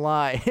fucking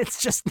lie.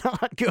 It's just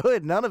not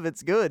good. None of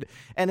it's good.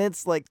 And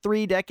it's like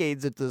 3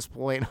 decades at this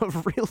point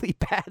of really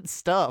bad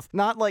stuff.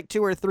 Not like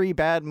 2 or 3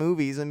 bad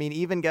movies. I mean,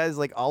 even guys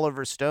like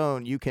Oliver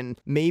Stone, you can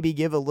maybe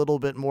give a little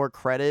bit more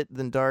credit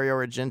than Dario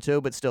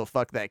Argento, but still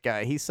fuck that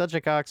guy. He's such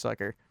a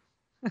cocksucker.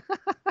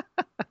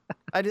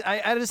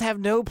 I just have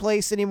no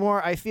place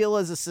anymore. I feel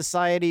as a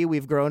society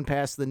we've grown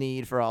past the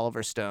need for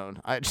Oliver Stone.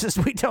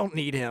 We don't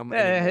need him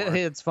anymore.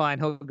 It's fine.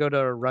 He'll go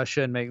to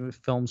Russia and make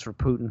films for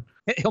Putin.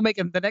 He'll make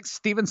the next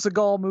Steven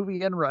Seagal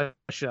movie in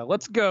Russia.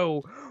 Let's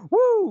go.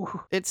 Woo!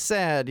 It's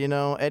sad, you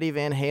know. Eddie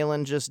Van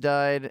Halen just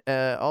died.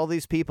 All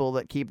these people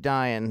that keep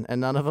dying,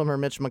 and none of them are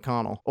Mitch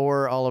McConnell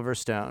or Oliver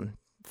Stone.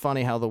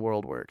 Funny how the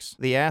world works.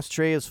 The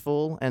ashtray is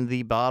full and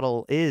the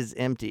bottle is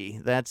empty.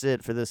 That's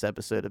it for this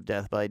episode of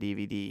Death by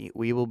DVD.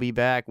 We will be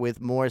back with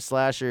more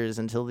slashers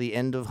until the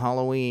end of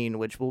Halloween,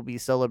 which we'll be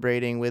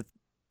celebrating with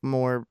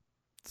more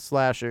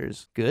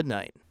slashers. Good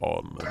night.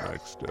 On the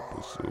next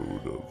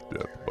episode of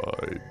Death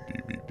by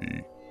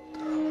DVD.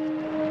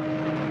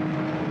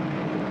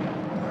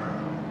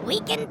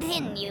 We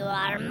continue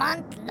our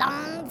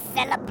month-long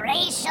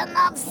celebration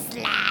of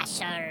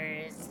slashers.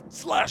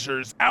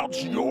 Slashers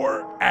out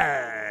your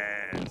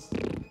ass!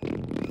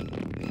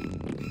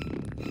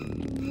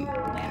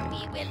 Where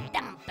we will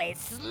dump a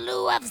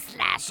slew of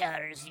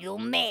slashers you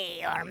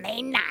may or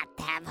may not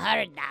have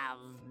heard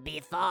of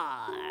before.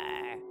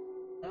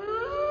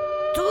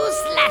 2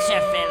 slasher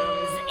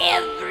films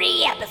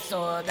every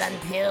episode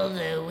until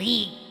the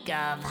week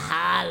of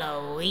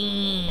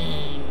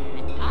Halloween.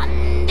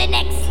 On the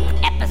next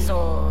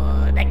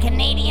episode, a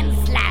Canadian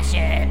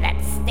slasher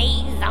that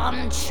stays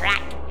on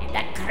track.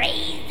 The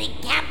Crazy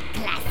Camp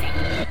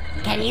Classic.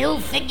 Can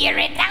you figure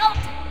it out?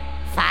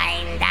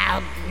 Find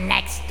out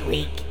next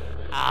week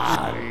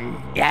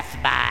on Death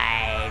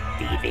by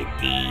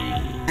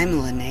DVD. I'm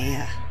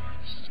Linnea,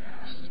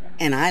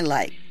 and I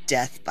like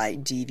Death by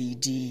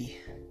DVD.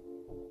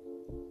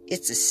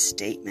 It's a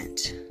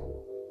statement.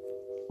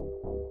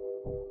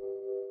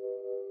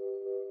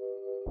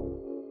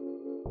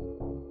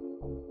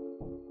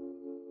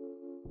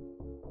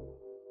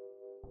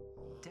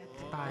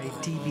 By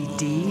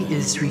DVD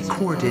is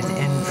recorded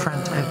in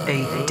front of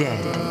a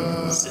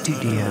dead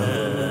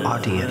studio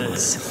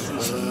audience.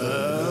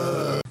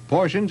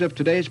 Portions of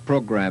today's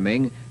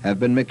programming have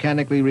been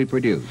mechanically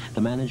reproduced.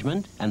 The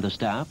management and the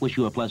staff wish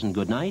you a pleasant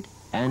good night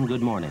and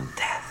good morning.